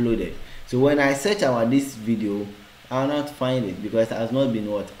be uploaded. So when I search about this video, I will not find it because it has not been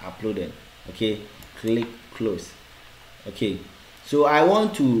uploaded. Okay, click close. Okay, so I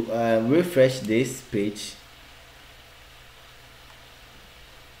want to refresh this page.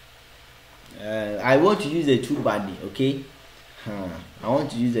 I want to use the two body. Okay, I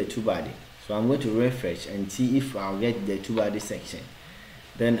want to use the two body, so I'm going to refresh and see if I'll get the two body section.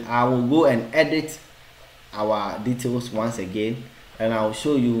 Then I will go and edit our details once again, and I'll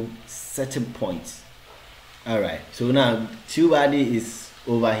show you certain points. All right, so now two body is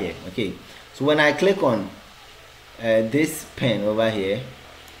over here. Okay, so when I click on this pen over here,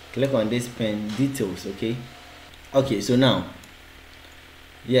 click on this pen details. Okay, so now,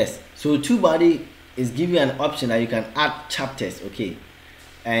 yes, so two body is giving you an option that you can add chapters. Okay,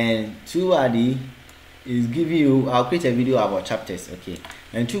 and two body is giving you, I'll create a video about chapters. Okay,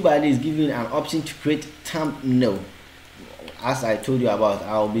 and two body is giving you an option to create thumbnail. As I told you about,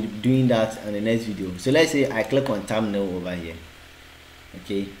 I'll be doing that in the next video. So let's say I click on thumbnail over here.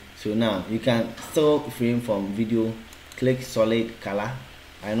 Okay, so now you can still frame from video, click solid color.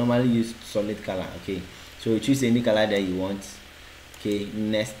 I normally use solid color. Okay, so you choose any color that you want. Okay,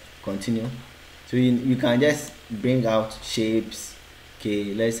 next, continue. So you can just bring out shapes.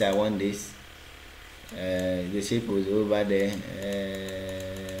 Okay, let's say I want this. The shape was over there.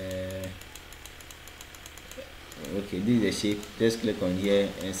 Okay, this is the shape. Just click on here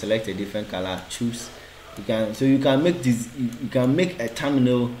and select a different color. Choose. You can make this. You can make a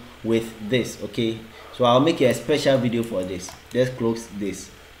thumbnail with this. Okay, so I'll make a special video for this. Just close this.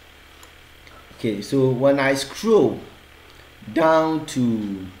 Okay, so when I scroll down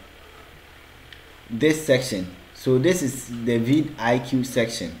to this section, so this is the vidIQ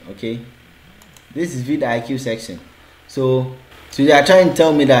section. Okay, this is vidIQ section. So they are trying to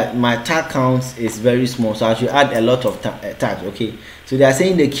tell me that my tag count is very small, so I should add a lot of tags. Okay, so they are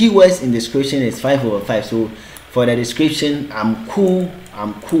saying the keywords in description is 5/5. So for the description, I'm cool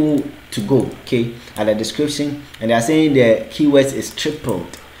to go. Okay, at the description, and they are saying the keywords is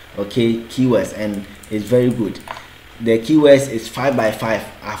tripled. Okay, keywords, and it's very good. The keywords is 5/5.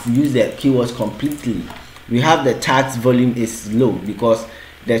 I've used the keywords completely. We have the tags volume is low because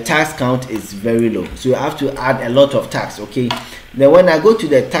the tags count is very low, so you have to add a lot of tags. Okay, then when I go to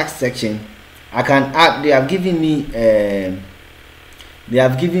the tags section, I can add. They have given me a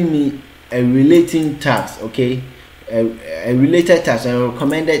relating tags. Okay, a related tags and a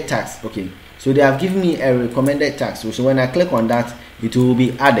recommended tags. Okay, so they have given me a recommended tags. So when I click on that, it will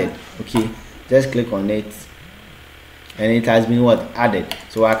be added. Okay, just click on it and it has been added.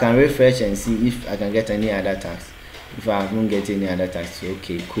 So I can refresh and see if I can get any other tags. If I don't get any other tags,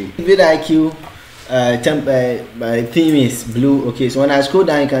 okay, cool. vidIQ theme is blue. Okay, so when I scroll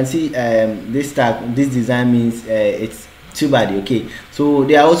down, you can see this tag, this design means it's two body. Okay, so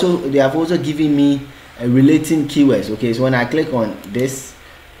they have also given me relating keywords. Okay, so when I click on this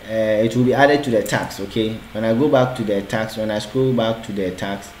it will be added to the tags. Okay, when I go back to the tags, when I scroll back to the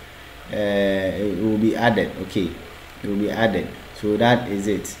tags, it will be added. Okay, it will be added. So that is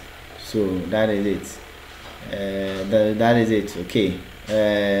it. So that is it. That is it. Okay.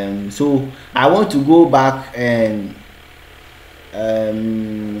 So I want to go back and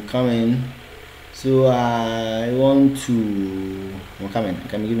come in. So I want to come in.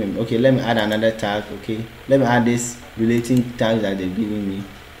 Can you give me? Okay, let me add another tag. Okay, let me add this relating tags that they're giving me.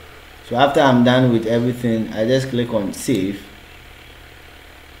 So after I'm done with everything, I just click on save.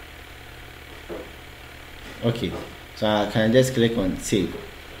 Okay, so I can just click on save.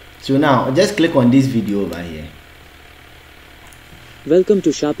 So now just click on this video over here. Welcome to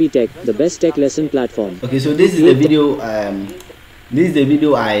Sharpie Tech, the best tech lesson platform. Okay, so this is the video. This is the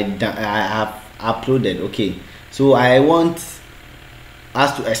video I have uploaded. Okay, so I want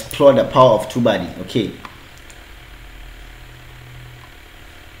us to explore the power of TubeBuddy. Okay.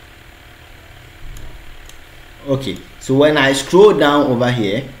 Okay, so when I scroll down over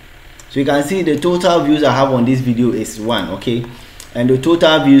here, so you can see the total views I have on this video is 1. Okay, and the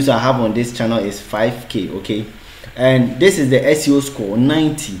total views I have on this channel is 5k. Okay, and this is the SEO score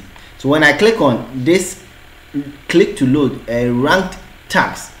 90. So when I click on this, click to load ranked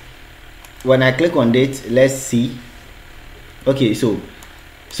tags. When I click on it, let's see. Okay, so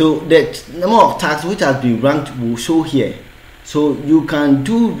the number of tags which has been ranked will show here, so you can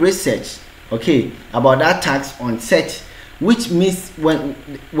do research, okay, about that tags on search, which means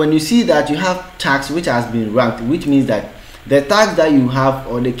when you see that you have tags which has been ranked, which means that the tags that you have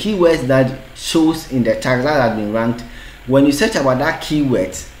or the keywords that shows in the tags that have been ranked, when you search about that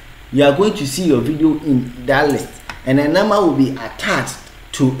keyword, you are going to see your video in that list and a number will be attached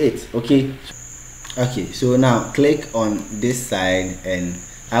to it. Okay, so now click on this side and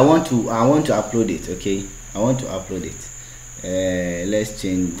I want to upload it. Okay, I want to upload it. Let's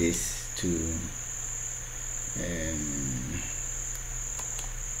change this to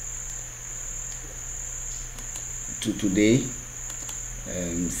today,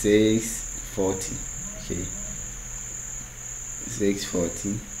 6:40. Okay,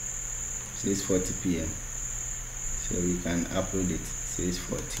 6:40 p.m. so we can upload it.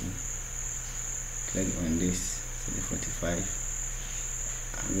 6:40. Click on this. 6:45.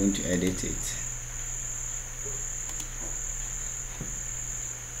 I'm going to edit it.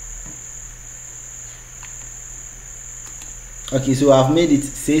 Okay, so I've made it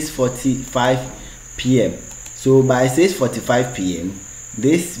 6:45 p.m. so by 6:45 p.m.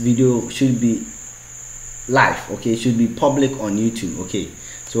 this video should be live. Okay, it should be public on YouTube. Okay,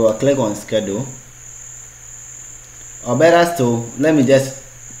 so I'll click on schedule, or better still, let me just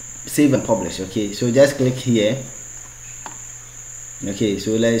save and publish. Okay, so just click here. Okay,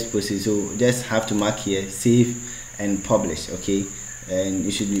 so let's proceed. So just have to mark here, save and publish. Okay, and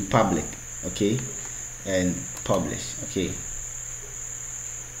it should be public. Okay, and publish. Okay,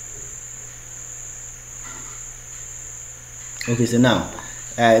 okay, so now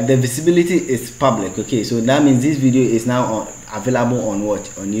the visibility is public. Okay, so that means this video is now available on what?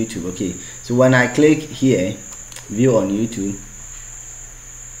 On YouTube. Okay, so when I click here, view on YouTube,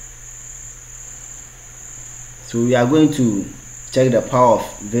 so we are going to check the power of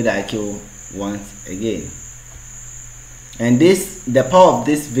vidIQ once again. And the power of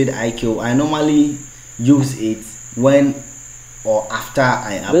this vidIQ, I normally use it when or after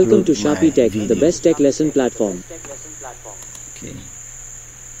I upload. Welcome to Sharpie Tech, the best tech lesson platform. Okay,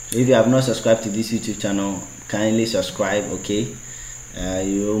 so if you have not subscribed to this YouTube channel, kindly subscribe. Okay,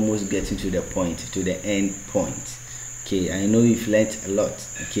 you're almost getting to the point, to the end point. Okay, I know you've learned a lot.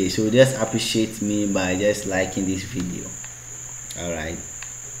 Okay, so just appreciate me by just liking this video. All right.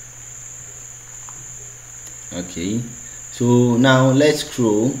 Okay, so now let's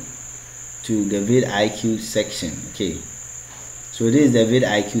scroll to the vidIQ section. Okay, so this is the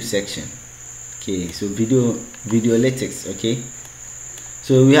vidIQ section. Okay, so video analytics. Okay,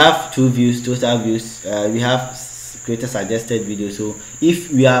 so we have 2 views, total views. We have creator suggested video. So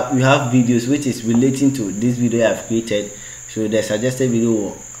if we have videos which is relating to this video I have created, so the suggested video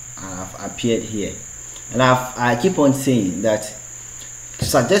will have appeared here. And I keep on saying that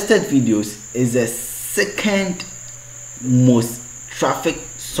suggested videos is the second most traffic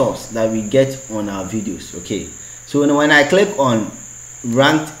source that we get on our videos. Okay, so when I click on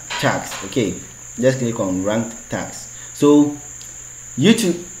ranked tags, okay, just click on ranked tags. So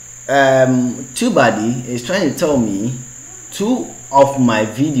YouTube TubeBuddy is trying to tell me 2 of my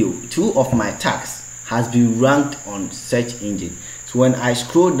tags has been ranked on search engine. So when I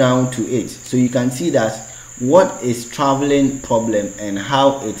scroll down to it, so you can see that what is traveling problem and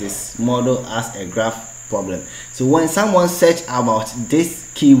how it is modeled as a graph problem. So when someone search about this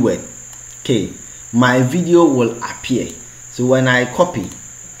keyword, okay, my video will appear. So when I copy,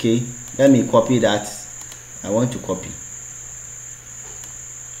 okay, let me copy that. I want to copy.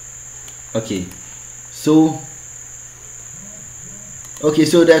 Okay, so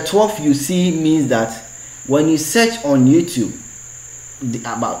the 12 you see means that when you search on YouTube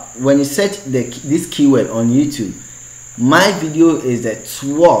when you search this keyword on YouTube, my video is the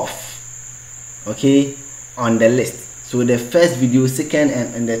 12th, okay, on the list. So the first video, second,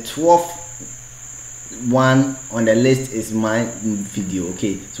 and the 12th one on the list is my video.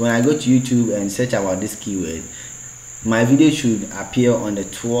 Okay, so when I go to YouTube and search about this keyword, my video should appear on the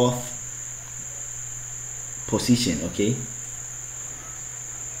 12th position. Okay,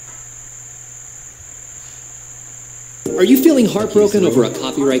 are you feeling heartbroken over a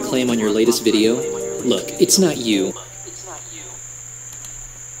copyright claim on your latest video? Look, it's not you.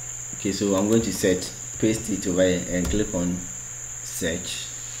 Okay, so I'm going to search, paste it over and click on search.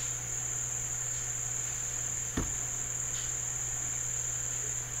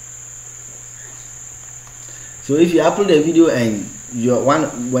 So if you upload a video and your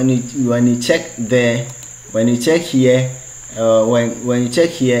one, when you check there, when you check here, when you check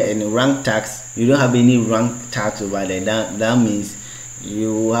here and rank tags, you don't have any rank tags over there, that means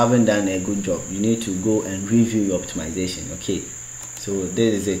you haven't done a good job. You need to go and review your optimization. Okay, so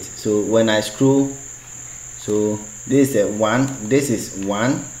this is it. So when I scroll, so this is one, this is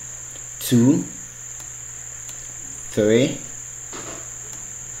 1, 2, 3,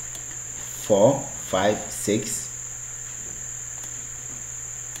 4, 5, 6,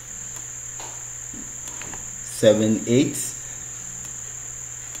 7, 8.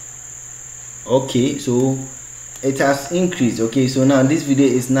 Okay, so it has increased. Okay, so now this video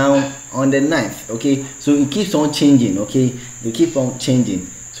is now on the 9th. Okay, so it keeps on changing. Okay, they keep on changing.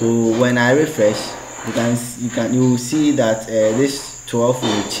 So when I refresh, you will see that this 12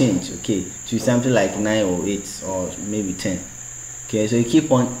 will change, okay, to something like 9 or 8 or maybe 10. Okay, so you keep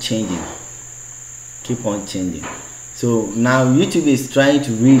on changing, so now YouTube is trying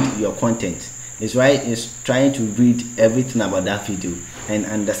to read your content. It's trying to read everything about that video and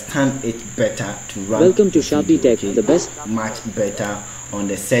understand it better to run. Welcome to Sharpie Tech, okay? the best, much better on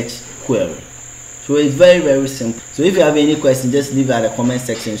the search query. So it's very simple. So if you have any questions, just leave it at the comment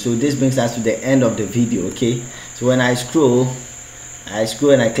section. So this brings us to the end of the video. Okay, so when I scroll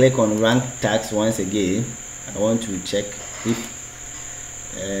and I click on rank tags once again, I want to check if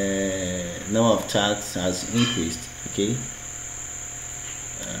number of tags has increased. Okay,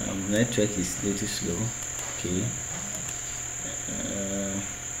 network is a little slow. Okay,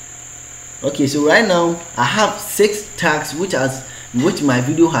 okay, so right now I have 6 tags which my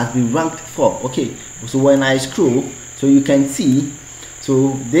video has been ranked for. Okay, so when I scroll, so you can see,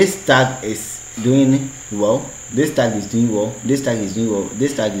 so this tag is doing well, this tag is doing well, this tag is doing well,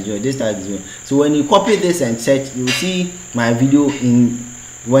 this tag is doing, this tag is doing. So when you copy this and search, you will see my video in.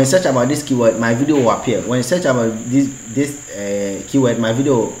 When you search about this keyword, my video will appear. When you search about this keyword, my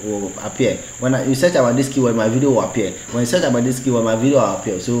video will appear. When you search about this keyword, my video will appear. When you search about this keyword, my video will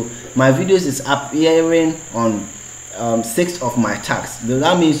appear. So my videos is appearing on 6 of my tags.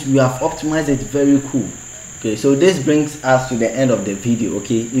 That means we have optimized it very cool. Okay, so this brings us to the end of the video.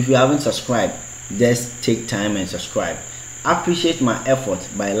 Okay, if you haven't subscribed, just take time and subscribe. Appreciate my effort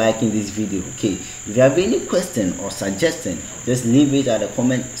by liking this video. Okay, if you have any question or suggestion, just leave it at the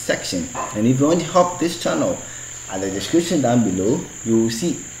comment section. And if you want to help this channel, at the description down below you will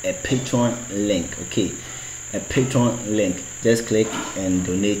see a Patreon link. Okay, a Patreon link. Just click and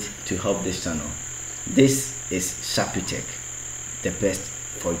donate to help this channel. This is Sharpie Tech, the best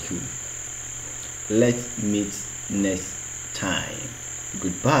for you. Let's meet next time.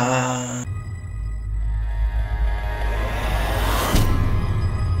 Goodbye.